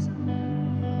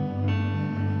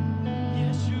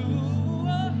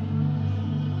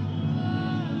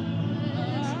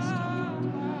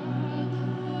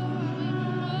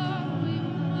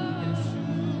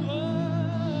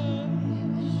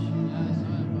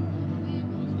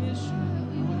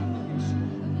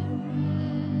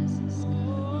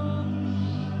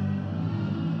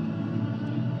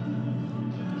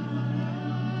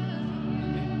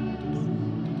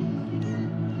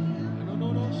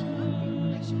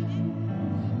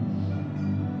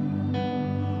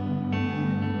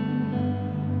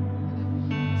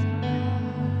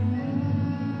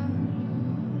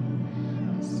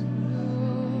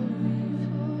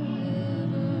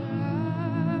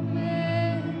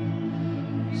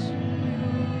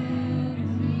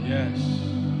 Yes.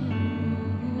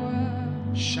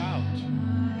 Shout.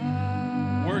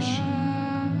 Worship.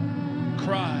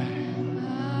 Cry.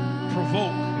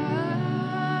 Provoke.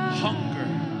 Hunger.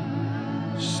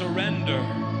 Surrender.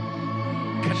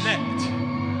 Connect.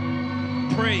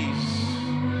 Praise.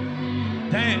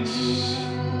 Dance.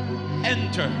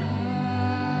 Enter.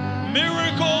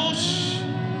 Miracles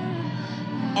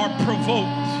are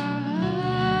provoked.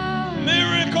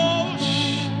 Miracles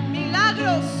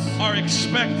Milagros are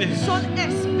expected. son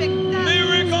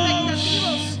Miracles.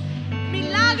 expectativos.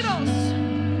 Milagros.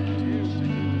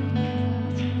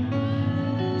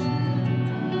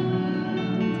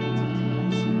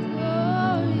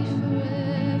 Glory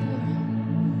forever.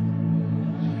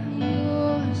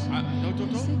 Yours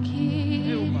is the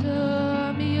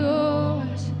kingdom.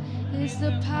 Yours is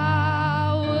the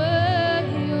power.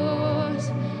 Yours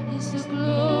is the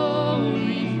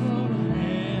glory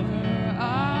forever.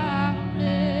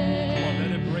 Amen. Come on,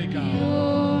 let it break out.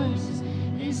 Yours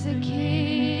is the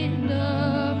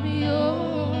kingdom.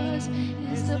 Yours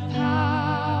is the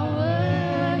power.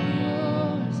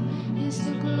 Yours is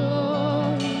the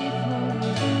glory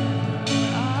forever.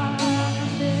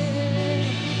 Amen.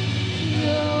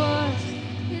 Yours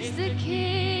is the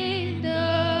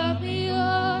kingdom.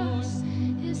 Yours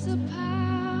is the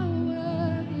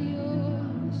power.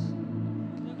 Yours.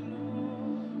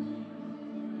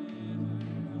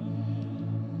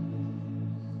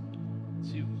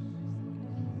 See,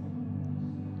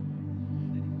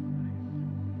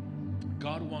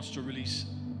 God wants to release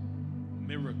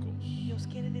miracles Dios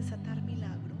quiere desatar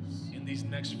milagros in these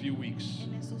next few weeks.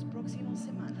 en estos próximos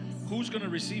semanas. Who's going to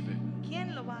receive it?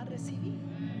 ¿Quién lo va a recibir?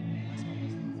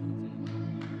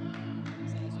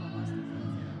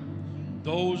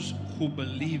 Those who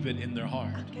believe it in their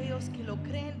heart. Aquellos que lo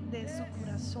creen de su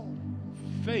corazón.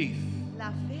 Faith,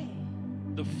 La fe,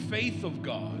 the faith of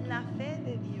God, la fe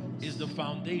de Dios is the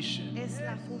foundation es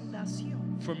la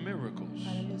fundación for miracles.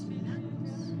 para los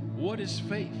milagros. What is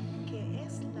faith? ¿Qué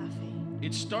es la fe?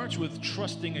 It starts with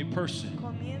trusting a person.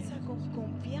 Comienza con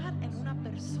confiar en una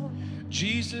persona.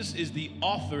 Jesus is the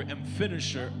author and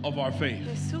finisher of our faith.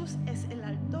 Jesús es el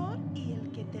autor y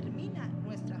el que termina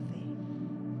nuestra fe.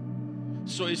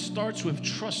 So it starts with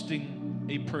trusting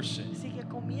a person. Así que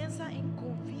comienza en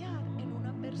confiar en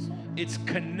una persona. It's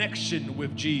connection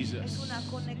with Es Jesus. una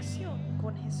conexión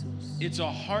con Jesús. It's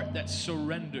a heart that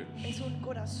surrenders. Es un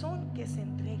corazón que se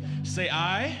entrega. Say,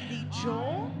 I Y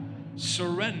yo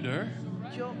surrender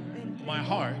entrego my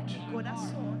heart mi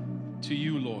corazón to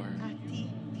you, Lord. a ti,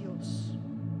 Dios.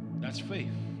 That's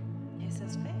faith. Esa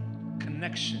es fe,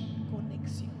 Connection.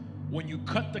 conexión. When you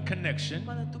cut the connection,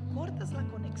 Cuando tú cortas la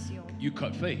conexión, you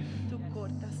cut faith. tú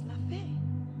cortas la fe.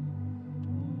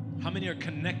 How many are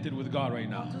connected with God right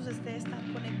now? ¿Cuántos de ustedes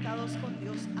están conectados con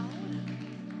Dios ahora?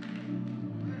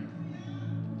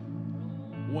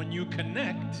 When you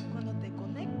connect, Cuando te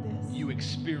conectes, you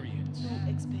experience. tú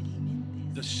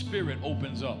experimentes. The Spirit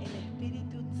opens up. El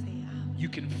Espíritu se abre. You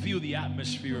can feel the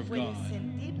atmosphere of Puedes God.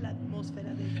 sentir la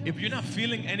atmósfera de de Dios. If you're not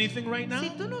feeling anything right now, Si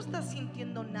tú no estás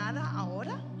sintiendo nada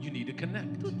ahora, you need to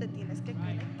connect. tú te tienes que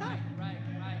conectar.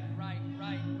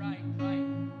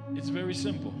 It's very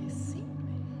simple. Es simple.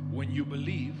 When you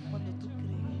believe, Cuando tú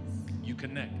crees, you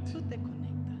connect. tú te conectas.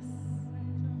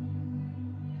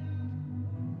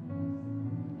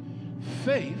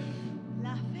 Faith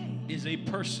La fe is a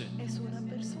person. es una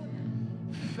persona.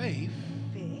 Faith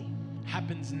Fe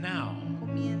happens now.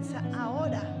 comienza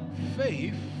ahora.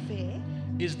 Faith Fe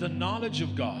is the knowledge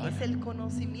of God es el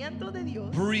conocimiento de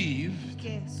Dios breathed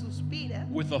que suspira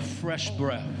with a fresh o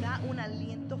breath. da un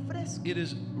aliento fresco. It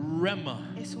is rema.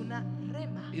 Es una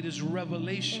rema. It is Es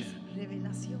revelation.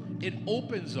 revelación. It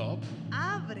opens up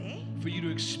Abre for you to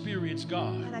experience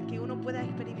God. para que uno pueda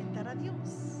experimentar a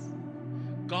Dios.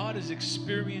 God is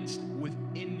experienced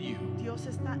within you. Dios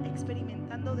está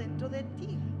experimentando dentro de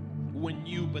ti. When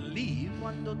you believe,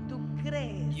 Cuando tú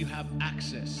crees, you have tú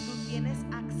access. tienes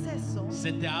acceso.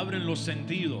 Se te abren los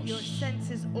sentidos. Your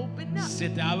senses open up. Se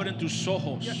te abren tus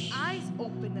ojos, Your eyes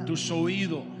open up. tus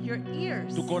oídos, Your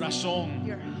ears. tu corazón.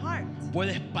 Your heart.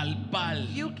 Puedes palpar.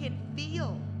 You can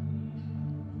feel.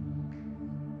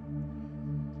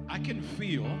 I can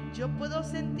feel Yo puedo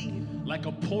sentir like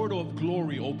a portal of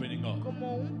glory opening up.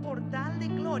 como un portal de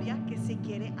gloria que se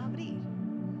quiere abrir.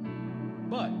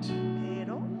 But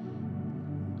Pero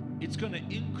it's going to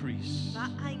increase va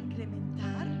a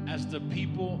incrementar as the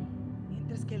people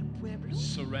mientras que el pueblo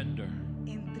surrender.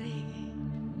 entregue.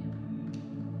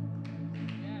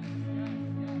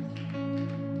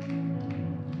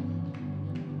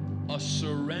 A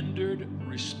surrendered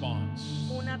response.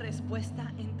 Una respuesta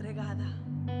entregada.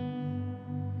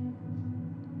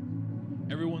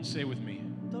 Everyone say with me.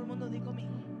 Todo el mundo diga conmigo.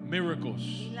 Miracles.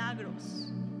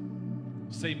 Milagros.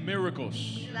 Say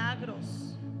miracles.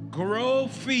 Milagros. Grow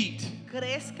feet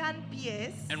Crezcan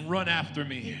pies and run after y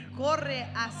me. corre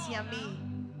hacia mí.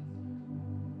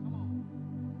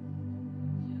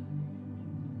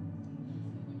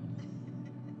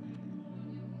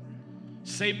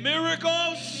 Say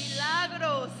miracles.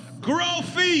 Milagros. Grow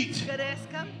feet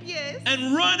Crezcan pies.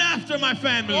 and run after my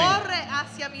family. Corre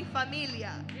hacia mi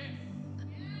familia.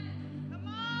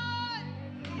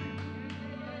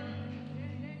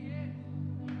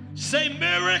 Say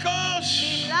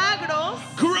miracles. Milagros.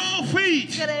 Grow feet.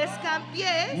 Crezcan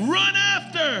pies. Run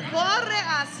after Corre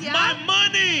hacia my mi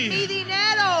money.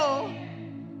 dinero.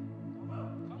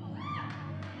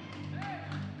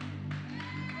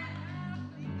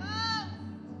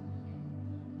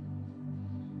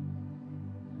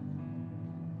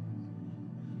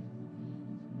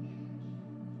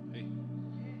 Hey.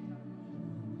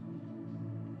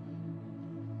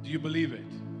 Do you believe it?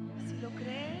 Si lo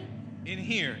creen, In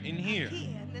here,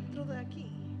 aquí, dentro de aquí.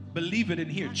 believe it in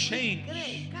here. Aquí Change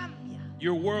cree, cambia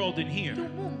your world in here. tu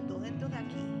mundo dentro de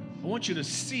aquí. I want you to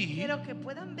see Quiero que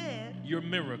puedan ver your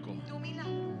miracle. tu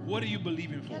milagro. What are you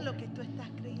believing ¿Qué es lo for? que tú estás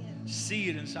creyendo? See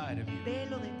it inside of you.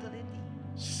 Velo dentro de ti.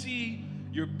 See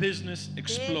your business Ve tu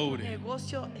exploding.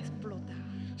 negocio explota.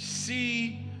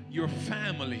 See your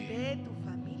family Ve tu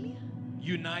familia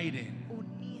uniting.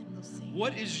 uniéndose.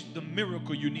 What is the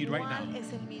miracle you need right ¿Cuál now?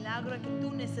 es el milagro que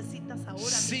tú necesitas ahora mismo?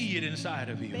 See it inside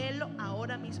of you. Velo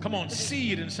ahora mismo. Come on, dentro de see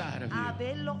ti. it inside of Ah, you.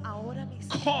 velo ahora mismo.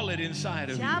 Call it inside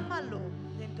of you. Llámalo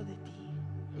dentro de ti.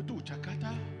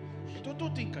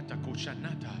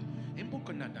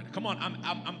 Come on,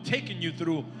 I'm taking you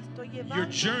through Estoy your llevando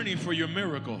journey for your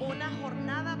miracle. una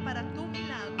jornada para tu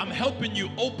milagro. I'm helping you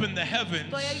open the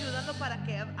heavens Estoy ayudando para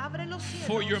que abre los cielos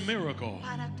for your miracle.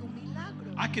 para tu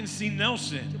milagro. I can see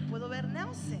Nelson Yo puedo ver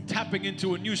Nelson tapping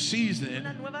into a new una season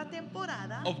nueva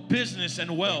temporada of business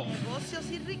and wealth. negocios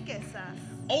y riquezas.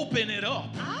 Open it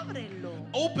up. Ábrelo,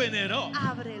 Open it up.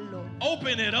 ábrelo,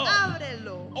 Open it up.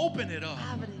 ábrelo, Open it up.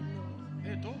 ábrelo.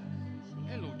 Esto.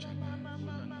 Hello, chapa.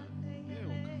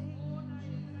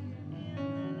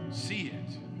 See it.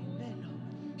 Velo,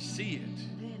 See it.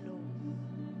 velo.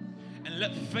 And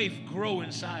let faith grow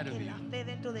inside of Que you. la fe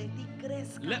dentro de ti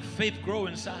crezca. Let faith grow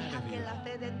inside Deja of que you la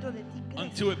fe dentro de ti crezca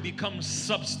until it becomes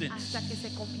substance. hasta que se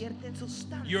convierte en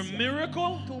sustancia. Your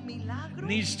miracle Tu milagro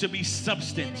needs to be tiene que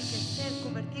substance ser,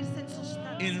 convertirse en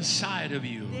sustancia inside of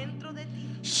you. dentro de ti.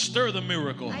 Stir the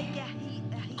miracle. Hay que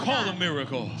agitar. Call the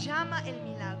miracle. Llama el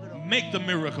milagro. Make the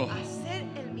miracle. Hacer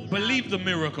el milagro. Believe the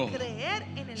miracle. Creer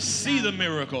en el See the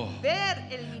milagro. miracle. Ver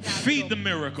el milagro. Feed the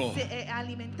miracle.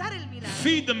 Alimentar el milagro.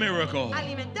 Feed the miracle.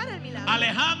 Alimentar el milagro.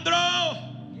 Alejandro,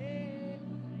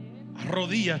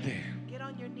 arrodíllate Get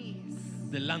on your knees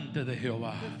delante de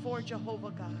Jehová. before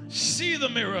Jehovah God. See the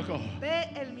miracle. Ve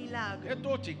el milagro.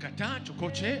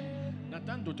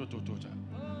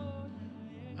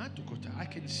 I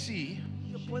can see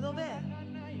Yo puedo ver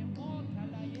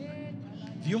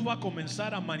Dios va a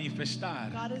comenzar a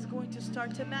manifestar God is going to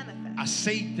start to manifest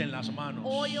aceite en las manos.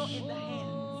 oil in the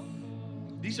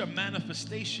hands. These are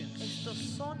manifestations Estos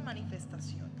son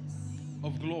manifestaciones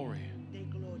of glory. de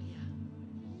gloria.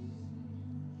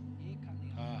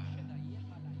 Ah.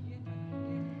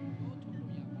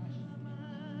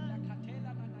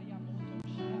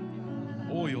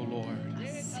 Oil, Lord.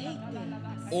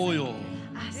 Aceite, Oil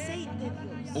aceite,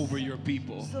 Dios, over your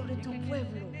people. sobre tu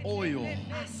pueblo. Oil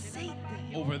Aceite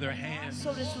over their hands,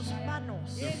 sobre sus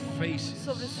manos, their faces.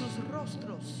 sobre sus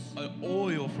rostros.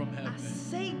 Oil from heaven.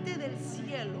 Aceite del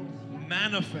cielo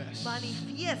Manifest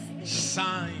manifieste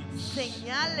signs,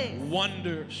 señales,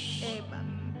 wonders,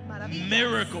 maravillas,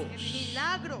 miracles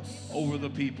milagros over the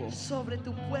people sobre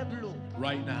tu pueblo.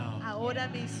 right now. Ahora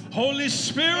mismo, Holy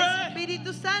Spirit,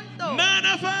 Espíritu Santo,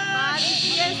 manifest.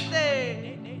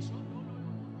 manifieste.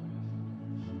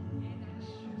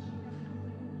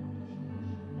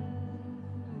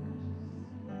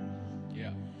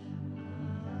 Yeah.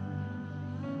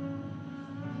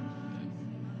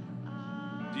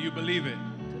 Do you believe it?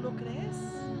 ¿Tú lo crees?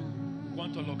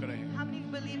 ¿Cuántos lo creen? How many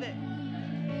believe it?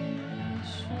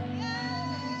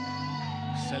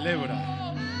 Celebra.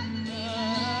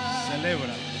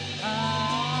 Celebra.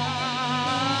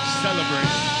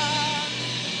 Celebrate.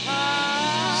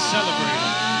 Celebrate.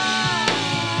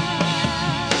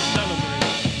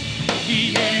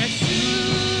 Celebrate.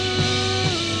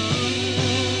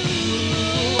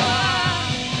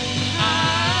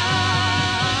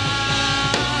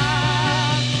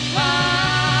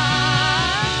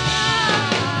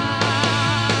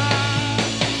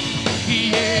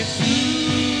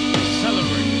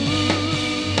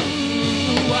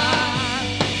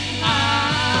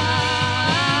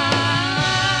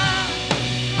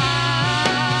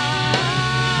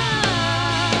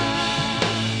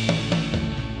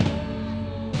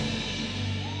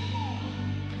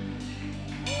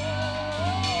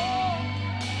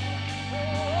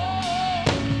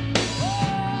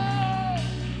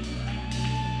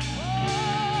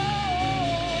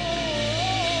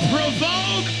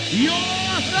 Provoke your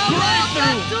Provoca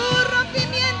breakthrough. tu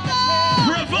rompimiento.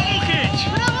 Provoke it.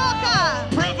 Provoca.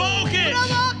 Provoke it.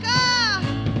 Provoca.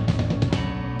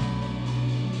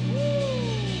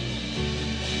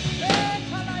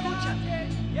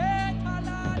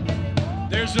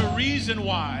 There's a reason Hay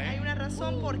why una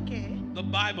razón por qué the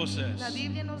Bible la says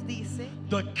Biblia nos dice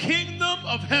the kingdom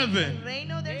of el heaven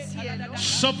reino del cielo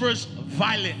suffers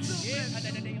violence,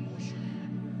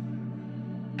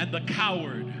 and the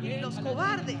coward y los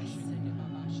cobardes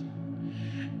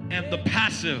and the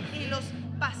passive y los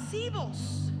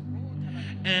pasivos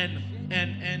and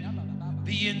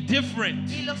the indifferent.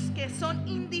 y los que son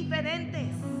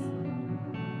indiferentes.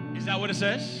 Is that what it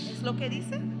says? ¿Es lo que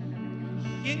dice?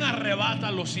 ¿Quién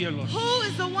arrebata los cielos? Who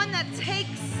is the one that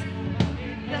takes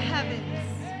the heavens?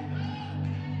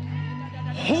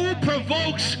 Who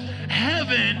provokes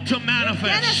heaven to ¿Quiénes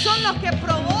manifest? son los que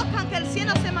provocan que el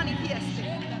cielo se manifieste?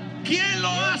 ¿Quién lo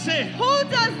hace? Who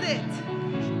does it?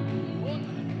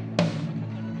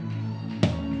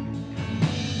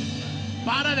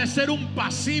 Para de ser un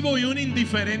pasivo y un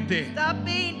indiferente. Stop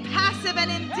being passive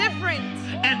and indifferent.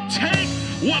 And take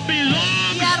what Y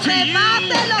belongs to you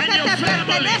arrebate lo and que your te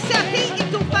family. pertenece a ti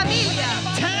y tu familia.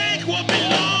 Take what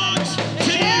belongs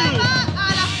to you. Lleva a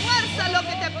la fuerza lo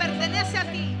que te pertenece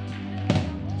a ti.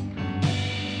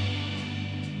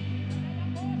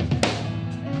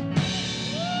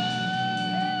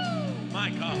 My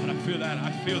God, I feel that.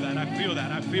 I feel that. I feel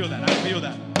that. I feel that. I feel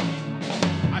that.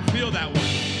 I feel that one.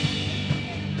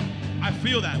 I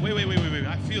feel that. Wait.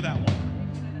 I feel that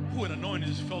one. Who an anointing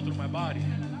just fell through my body.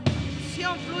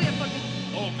 Unción fluye por mi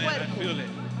Oh man, I feel cuerpo.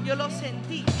 it. Yo lo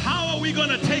sentí. How are we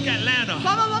gonna take Atlanta?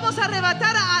 ¿Cómo vamos a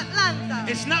arrebatar a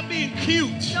Atlanta? It's not being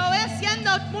cute. No es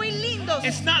siendo muy lindos.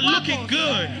 It's not guapos. looking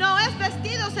good. No es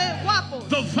vestidos guapos.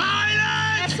 The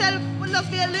violent, Es los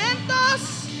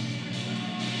violentos.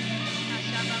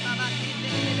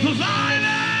 the El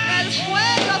violent.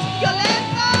 los violentos.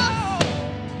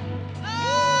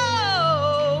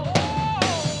 Oh.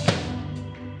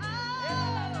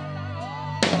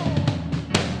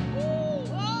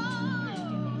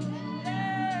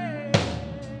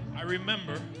 I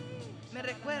remember, Me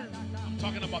recuerdo. I'm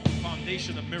talking about the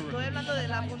foundation of Estoy miracles. hablando de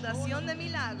la fundación de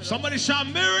milagros. Somebody shout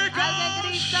Alguien miracles.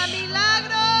 grita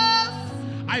milagros.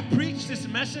 I preach this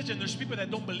message and there's people that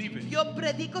don't believe it. Yo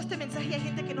predico este mensaje y hay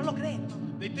gente que no lo cree.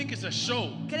 They think it's a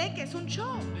show. Creen que es un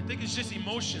show. They think it's just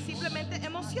emotions. Simplemente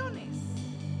emociones.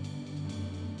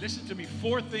 Listen to me.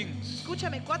 4 things.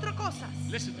 Escúchame, 4 cosas.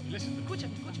 Listen to me. Listen to me.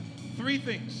 Escúchame. 3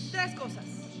 things 3 cosas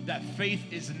that faith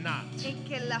is not. en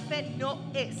que la fe no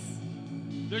es.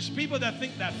 There's people that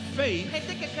think that faith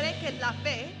Gente que cree que la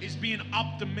fe is being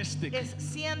optimistic. es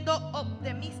siendo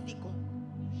optimístico.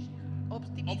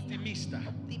 Optimista.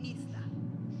 Optimista.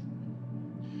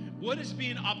 What is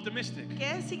being optimistic?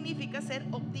 ¿Qué significa ser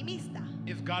optimista?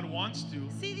 If God wants to,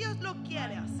 Si Dios lo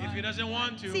quiere if hacer, He doesn't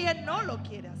want to, si Él no lo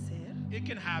quiere hacer, it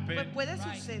can pues happen. puede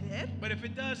suceder. But if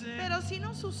it doesn't, Pero si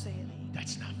no sucede,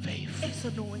 that's not faith. eso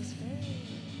no es fe.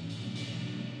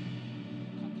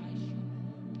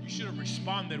 You should have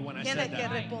responded when I Tiene said que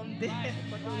that. responder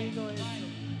cuando digo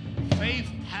eso. Faith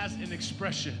has an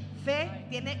expression. Fe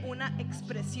tiene una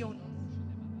expresión.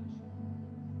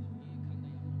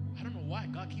 I don't know why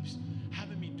God keeps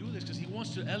having me do this because He wants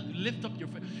to lift up your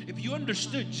faith. If you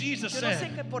understood, Jesus Yo no sé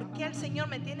said, que por qué el Señor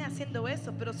me tiene haciendo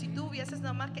eso, pero si tú hubieses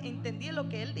nada más que entendí lo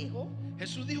que Él dijo,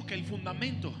 Jesús dijo que el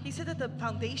fundamento He said that the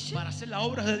foundation para hacer la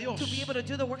obra de Dios to be able to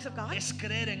do the works of God es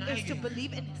creer en is to alguien.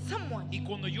 believe in someone. Y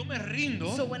cuando yo me rindo,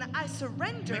 So when I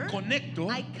surrender, me conecto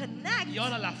I connect, y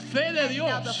ahora la fe de and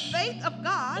now the Dios faith of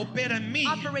God opera en mí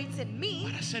operates in me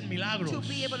para hacer milagros. to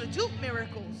be able to do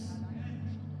miracles.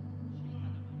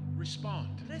 Respond.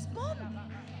 Responde.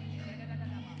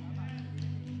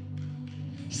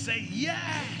 Say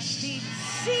yes. Di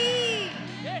sí.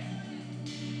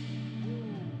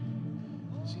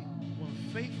 See, when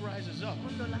faith rises up,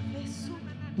 Cuando la fe sube,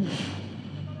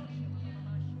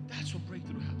 that's when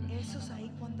breakthrough happens. eso es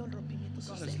ahí cuando el rompimiento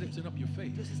God is sucede. lifting up your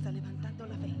faith. Dios está levantando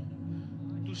la fe.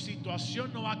 Tu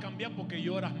situación no va a cambiar porque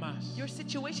lloras más. Your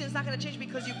situation is not going to change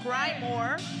because you cry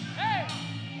more.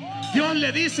 Dios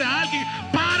le dice a alguien,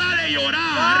 para de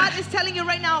llorar God is telling you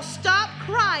right now, stop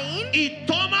crying y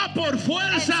toma por and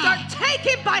fuerza start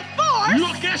taking by force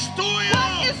lo que es tuyo.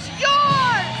 what is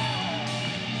yours.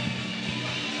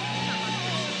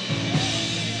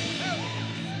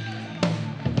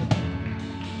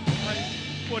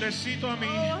 Ay, pobrecito a mí.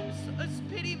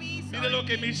 Pity me. Mire lo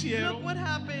que me Look hicieron. what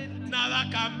happened. Nada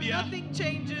cambia. Nothing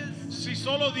changes. Si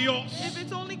solo Dios, If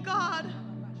it's only God,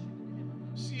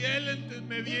 si Él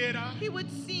me viera, He would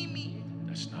see me.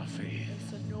 that's not faith.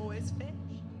 Eso no es fe.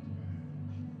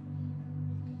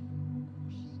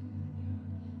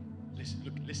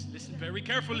 Listen very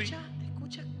carefully.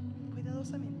 Escucha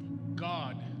cuidadosamente.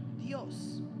 God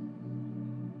Dios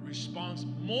responds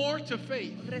more to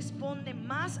faith responde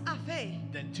más a fe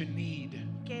than to need.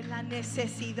 que la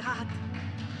necesidad.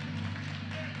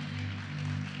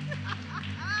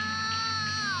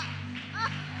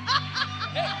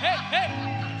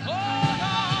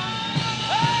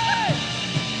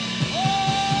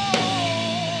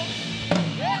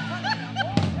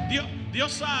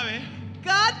 Dios sabe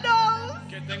God knows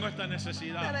que tengo esta that I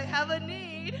necesidad. have a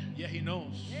need. Yeah, He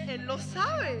knows. Él lo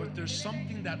sabe. But there's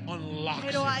something that unlocks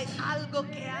Pero hay it. algo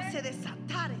que hace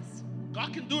desatar eso.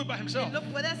 God can do it by Himself. Él lo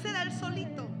puede hacer él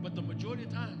solito. But the majority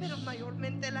of times, Pero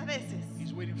mayormente las veces,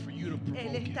 He's waiting for you to Él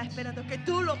provoke está it. esperando que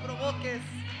tú lo provoques.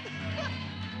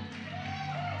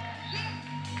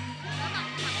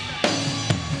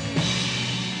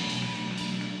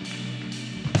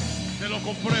 Te lo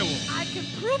compruebo. I can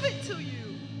prove it to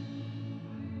you.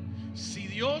 Si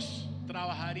Dios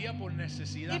trabajaría por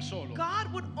necesidad If solo,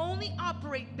 God would only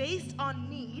operate based on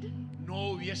need,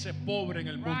 no hubiese pobre en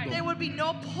el mundo. there would be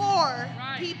no poor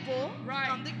Right. people Right.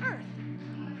 on the earth.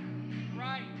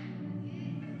 Right.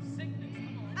 Sickness.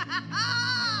 Come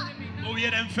on. No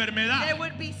hubiera enfermedad. There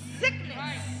would be sickness.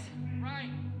 Right.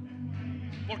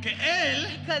 Porque Él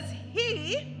Because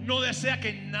He no desea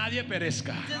que nadie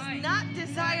perezca. does not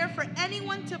desire for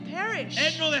anyone to perish.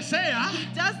 Él no desea He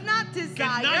does not que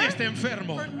nadie esté desire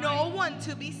enfermo. for no one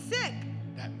to be sick.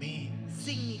 That means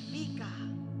Significa,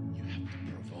 you have to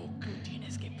provoke. tú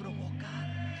tienes que provocar.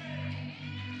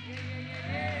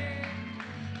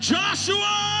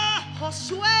 Joshua,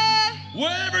 Josué,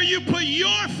 wherever you put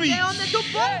your feet, de donde tú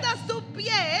pongas tu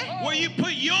pie, where you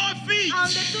put your feet, a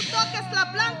donde tú toques la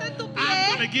planta en tu I'm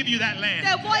going to pie, give you that te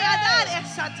land. voy a dar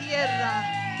esa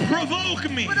tierra. Provoke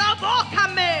me.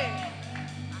 Provócame.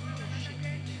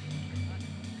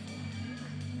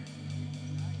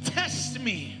 Test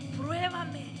me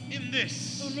Pruébame in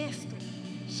this, en esto,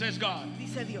 says God.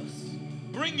 dice Dios.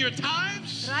 Bring your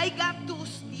tithes Traiga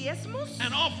tus diezmos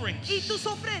and offerings y tus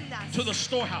ofrendas to the al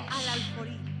storehouse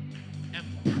alforín.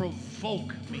 and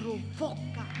provoke me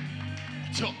Provoca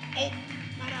to open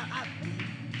para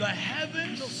abrir the los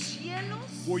heavens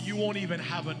cielos where you won't even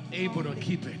have an able to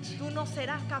keep it. tú no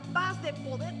serás capaz de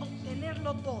poder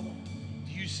obtenerlo todo.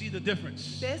 Do you see the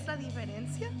difference? ¿Ves la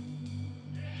diferencia?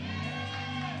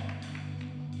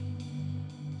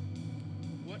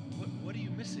 What are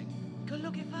you missing? ¿Qué es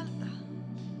lo que falta?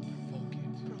 Provoke it.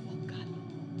 Provócalo.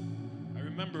 I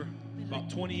remember about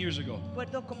 20 years ago,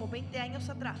 Recuerdo como 20 años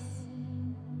atrás,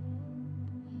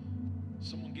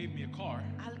 me a car.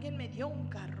 Alguien me dio un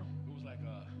carro. It was like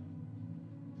a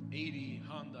 80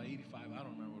 Honda 85. I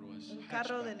don't remember what it was. Un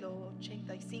carro de Hatchback. los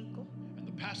 85. And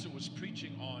the pastor was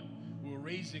preaching on, we were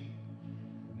raising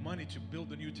money to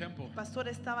build a new temple. El pastor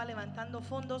estaba levantando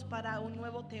fondos para un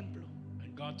nuevo templo.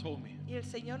 And God told me, Y el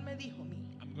Señor me dijo a mí,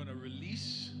 I'm going to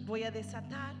release voy a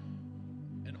desatar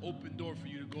an open door for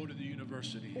you to go to the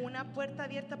university. una puerta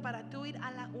abierta para tú ir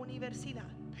a la universidad.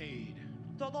 Paid.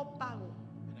 Todo pago.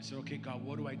 And I said, okay, God,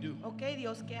 what do I do? Ok,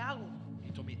 Dios, ¿qué hago?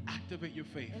 He told me, activate your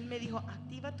faith Él me dijo,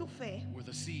 activa tu fe with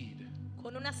a seed.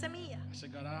 con una semilla. I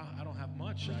said, God, I don't have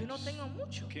much. Pues I yo no just tengo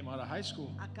mucho. came out of high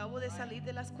school. Acabo de salir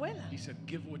de la escuela. He said,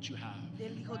 give what you have.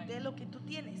 Él dijo, de lo que tú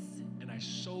tienes. And I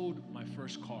sold my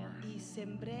first car. Y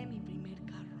sembré mi primer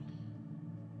carro.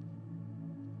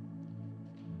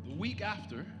 The week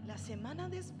after, La semana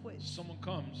después, someone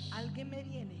comes alguien me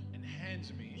viene and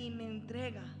hands y me me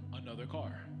entrega another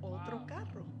car. otro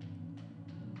carro.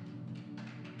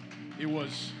 It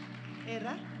was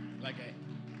Era like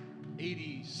a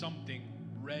 80 something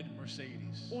red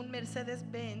Mercedes. un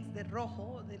Mercedes-Benz de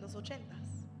rojo de los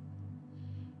 80s.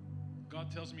 God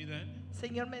tells me then,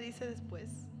 Señor me dice después,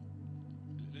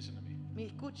 listen to me.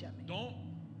 Escúchame, Don't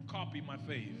copy my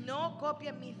faith. no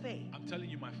copies mi fe. I'm telling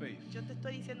you my faith. Yo te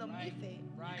estoy diciendo mi fe.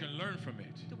 You can learn from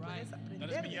it. Tú puedes That aprender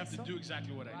doesn't mean de you have to eso. do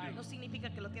exactly what I No do.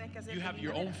 significa que lo tienes que hacer You de have mi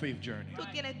your manera. own faith journey. Tú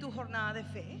tienes tu jornada de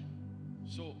fe.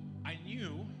 So I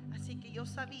knew Así que yo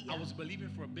sabía, I was believing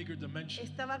for a bigger dimension.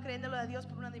 estaba creyéndolo a Dios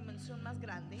por una dimensión más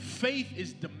grande. Faith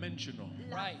is dimensional.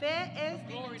 La Right. fe es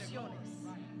Glory to glory.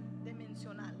 dimensiones.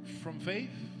 Dimensional. From faith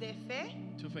De fe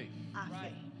to faith. a fe.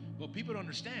 Right. But people don't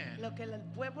understand. Lo que el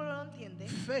pueblo no entiende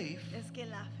Faith es que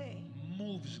la fe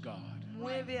moves God.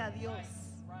 mueve a Dios.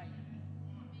 Right.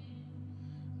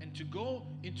 And to go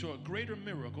into a greater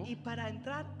miracle, Y para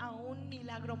entrar a un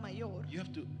milagro mayor, you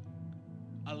have to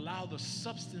allow the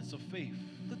substance of faith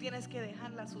tú tienes que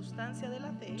dejar la sustancia de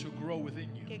la fe to grow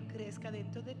within you que crezca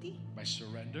dentro de ti. by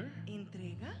surrender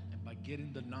Entrega and by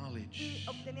getting the y knowledge.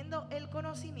 obteniendo el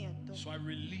conocimiento. So I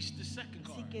released the second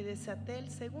car. Así que desaté el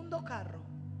segundo carro.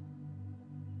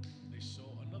 They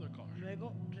saw another car.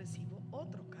 Luego recibo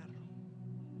otro carro.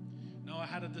 Now I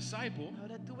had a disciple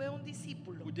Ahora tuve un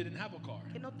discípulo who didn't have a car.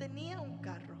 que no tenía un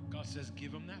carro. God says,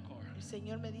 give him that car. El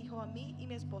Señor me dijo a mí y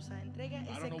mi esposa, entrega I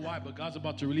ese don't know carro. why, but God's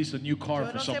about to release a new car Yo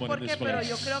for no sé someone por in qué, this pero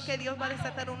yo place. creo que Dios va a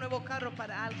desatar un nuevo carro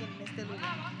para alguien en este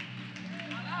lugar.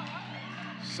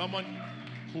 Someone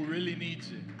who really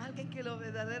needs it. Alguien que lo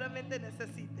verdaderamente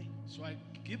necesite. So I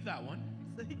give that one,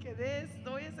 Así que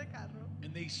doy ese carro.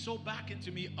 and they sow back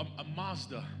into me a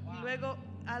Mazda. Y luego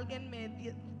alguien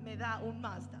me da un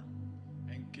Mazda.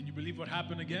 And can you believe what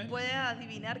happened again? ¿Puede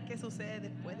adivinar qué sucede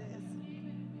después de eso?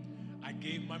 I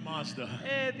gave my Mazda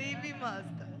Di mi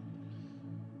Mazda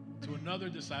to another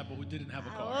disciple who didn't have a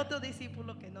a car. otro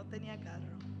discípulo que no tenía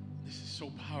carro. This is so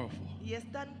powerful Y es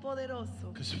tan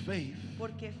poderoso because faith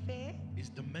porque fe is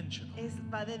dimensional.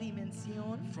 va de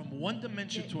dimensión From one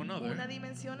dimension de to una another,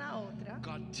 dimensión a otra.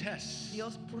 God tests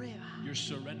Dios prueba your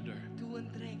surrender, tu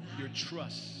entrega, your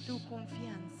trust, tu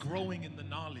confianza, growing in the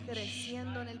knowledge,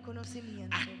 creciendo en el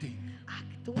conocimiento, acting,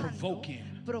 actuando,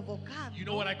 provoking. provocando. You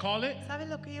know what I call it? ¿Sabes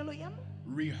lo que yo lo llamo?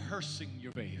 Rehearsing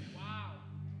your faith.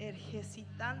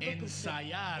 Ejercitando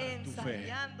Ensayar tu tu fe. fe.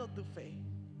 Ensayando tu fe.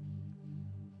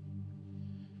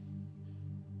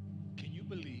 Can you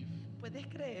believe ¿Puedes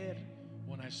creer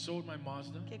when I sold my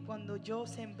Mazda, que cuando yo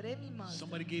sembré mi Mazda,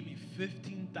 somebody gave me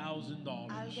 $15,000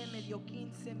 alguien me dio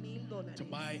 $15,000 to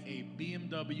buy a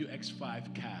BMW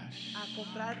X5 cash? a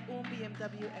comprar un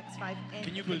BMW X5 en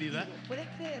Can you believe that? efectivo? ¿Puedes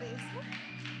creer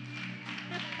eso?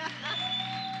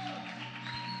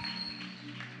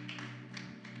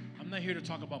 I'm not here to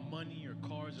talk about money or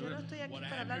cars. Yo Or no estoy aquí what I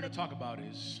para am here to hablarle- talk about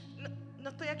is No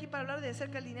estoy aquí para hablar de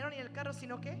acerca del dinero ni del carro,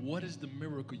 sino que what is the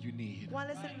miracle you need? ¿cuál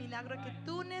es el milagro que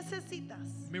tú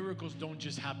necesitas? Miracles don't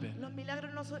just happen. Los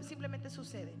milagros no simplemente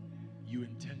suceden, You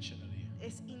intentionally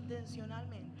es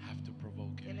intencionalmente. have to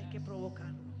provoke it. Tienes que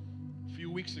provocarlo. A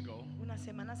few weeks ago, Unas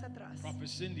semanas atrás, Prophet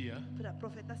Cynthia la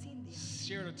profeta Cindy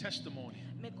shared a testimony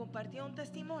me compartió un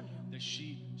testimonio that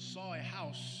she saw a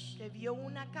house que vio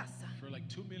una casa, for like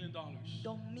 $2 million.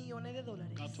 $2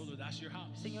 millones. God told her, that's your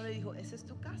house. El Señor le dijo, esa es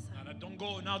tu casa. Now, don't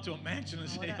go now to a mansion and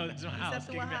say, Ahora, oh, that's my quizás house.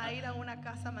 tú Give vas me a a-" ir a una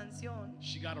casa mansión.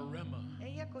 She got a rema.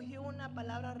 Ella cogió una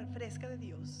palabra refresca de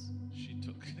Dios. She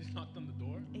knocked on the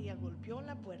door. Ella golpeó en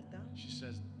la puerta. She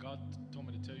says, God told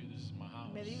me to tell you this is my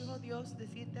house. Me dijo Dios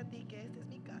decirte a ti que esta es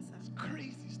mi casa.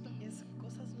 Crazy stuff. Y es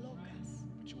cosas locas.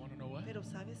 But you want to know what? Pero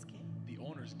 ¿sabes qué? The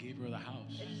owners gave her the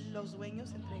house. Los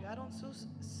dueños entregaron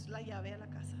la llave a la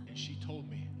casa. And she told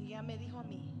me, Y ella me dijo a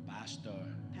mí, Pastor,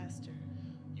 Pastor,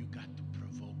 you got to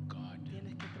provoke God.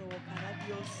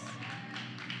 Dios.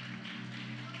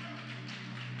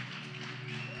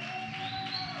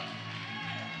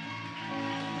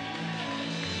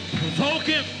 Provoke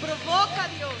him. Provoca a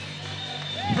Dios.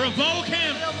 Provoke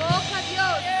him. Provoca a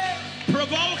Dios.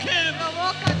 Provoke him.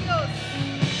 Provoca a Dios.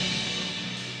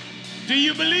 Do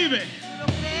you believe it? ¿Tú lo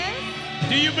crees?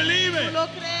 Do you believe ¿Tú it? lo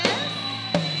crees?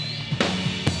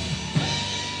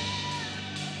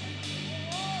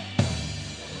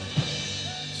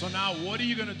 So now, what are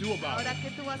you going to do about Ahora, it?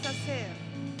 ¿qué tú vas a hacer?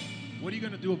 What are you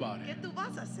going to do about ¿Qué it? tú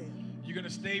vas a hacer? You're going to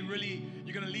stay really,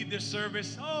 you're going to leave this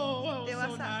service, oh, ¿Te so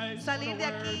vas a nice, salir what de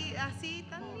a word. aquí así,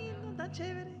 tan lindo, tan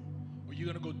chévere? Or you're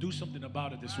going to go do something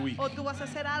about it this week. ¿O tú vas a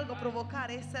hacer algo, provocar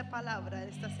esa palabra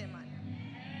esta semana?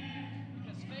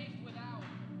 Because faith without.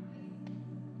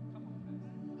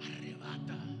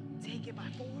 Arrebata. Take it by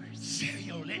force. Sé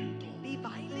violento. Be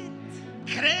violent.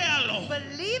 Créalo.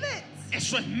 Believe it.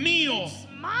 Eso es mío. It's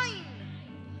mine.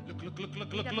 Look, look, look,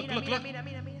 look, Mira, look, look, mira, look, mira, look. mira,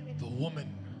 mira, mira, mira. The woman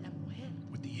La mujer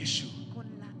with the issue con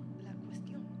la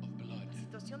cuestión, of blood.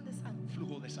 situación de sangre,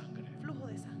 Flujo de sangre. flujo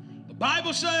de sangre. The Bible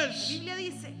La says Biblia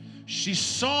dice, she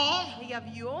saw ella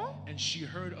vio and she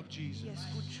heard of y Jesus.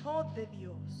 escuchó de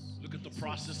Dios. Look at the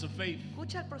process of faith.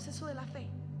 Escucha el proceso de la fe.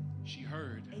 She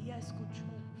heard, Ella escuchó,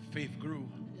 faith grew,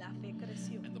 la fe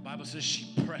creció. and the Bible says she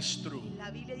pressed through. Y la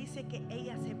Biblia dice que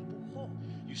ella se empujó.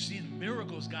 You see,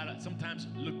 miracles gotta sometimes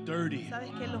look dirty.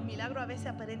 Sabes que los milagros a veces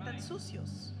aparentan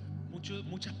sucios.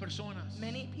 Muchas personas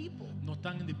Many people, no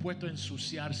están dispuestos a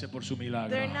ensuciarse por su milagro.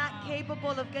 they're not capable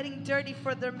of getting dirty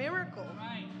for their miracle.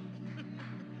 Right.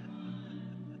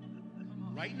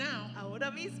 Right now, Ahora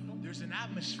mismo there's an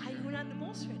atmosphere hay una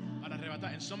atmósfera. para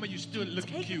arrebatar, and some of you still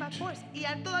looking Take it by cute. force. Y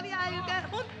todavía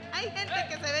hay gente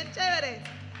que se ven chéveres,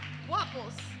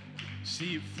 guapos.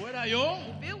 Si fuera yo,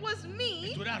 If it was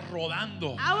me, tú eras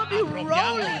rodando, I would be apropiado,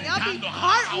 rolling, I'd be gritando,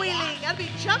 cartwheeling, I'd be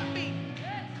jumping.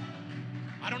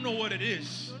 I don't know what it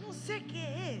is. Yo no sé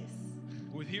qué es.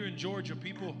 With here in Georgia,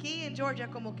 people Aquí en Georgia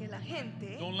como que la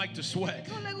gente don't like to sweat,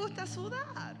 no le gusta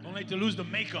sudar. don't like to lose the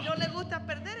makeup. No le gusta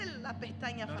perder la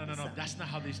pestaña No, falsa. that's not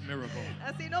how this miracle.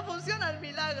 Así no funciona el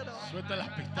milagro. Suelta las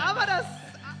pestañas. Vámonos.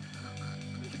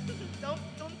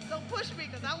 Don't push me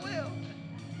because I will.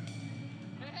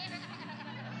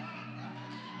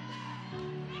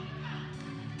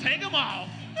 Take them off.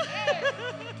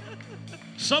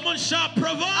 Someone shout,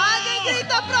 provoke. Alguien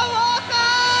grita provoca.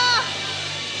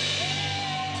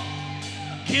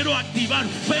 Quiero activar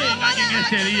fe I en wanna alguien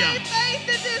este día. activate faith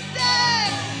in this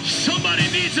day. Somebody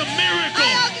needs a Hay miracle.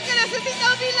 alguien que necesita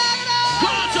un milagro.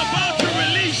 God's about to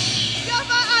release Dios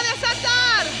va a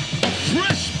desatar a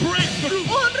fresh breakthrough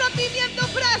un rompimiento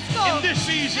fresco in this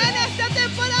season. en esta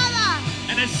temporada.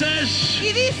 And it says,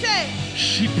 Y dice,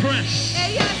 she pressed,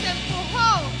 ella se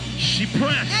empujó, she ella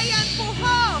pressed,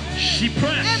 empujó, she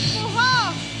pressed.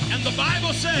 empujó. And the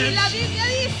Bible Y la says Biblia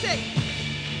dice,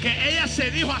 que ella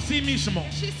se dijo a sí mismo.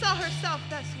 she saw herself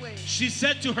that way. She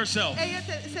said to herself, Ella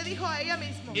se dijo a ella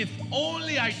misma, if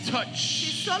only I si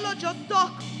touch solo yo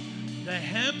toco the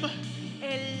hem,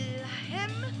 el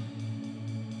hem,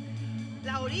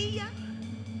 la orilla,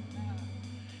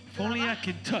 if only I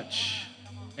can touch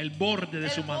el borde de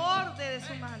su el manto, borde de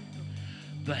su manto,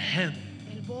 the hem.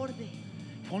 el borde.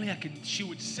 If only I can, she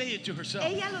would say it to herself.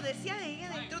 Ella lo decía de ella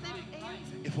dentro de ella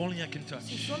misma. If only I can Si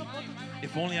touch. solo puedo tocar.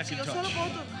 If only I Si can yo solo touch. puedo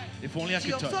tocar. If only I Si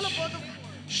can yo solo touch. puedo tocar.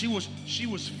 She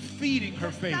was feeding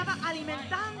her faith. Estaba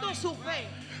alimentando su fe.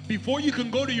 Before you can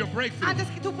go to your breakthrough, Antes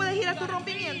que tú puedes ir a tu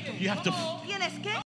rompimiento, you have to tienes que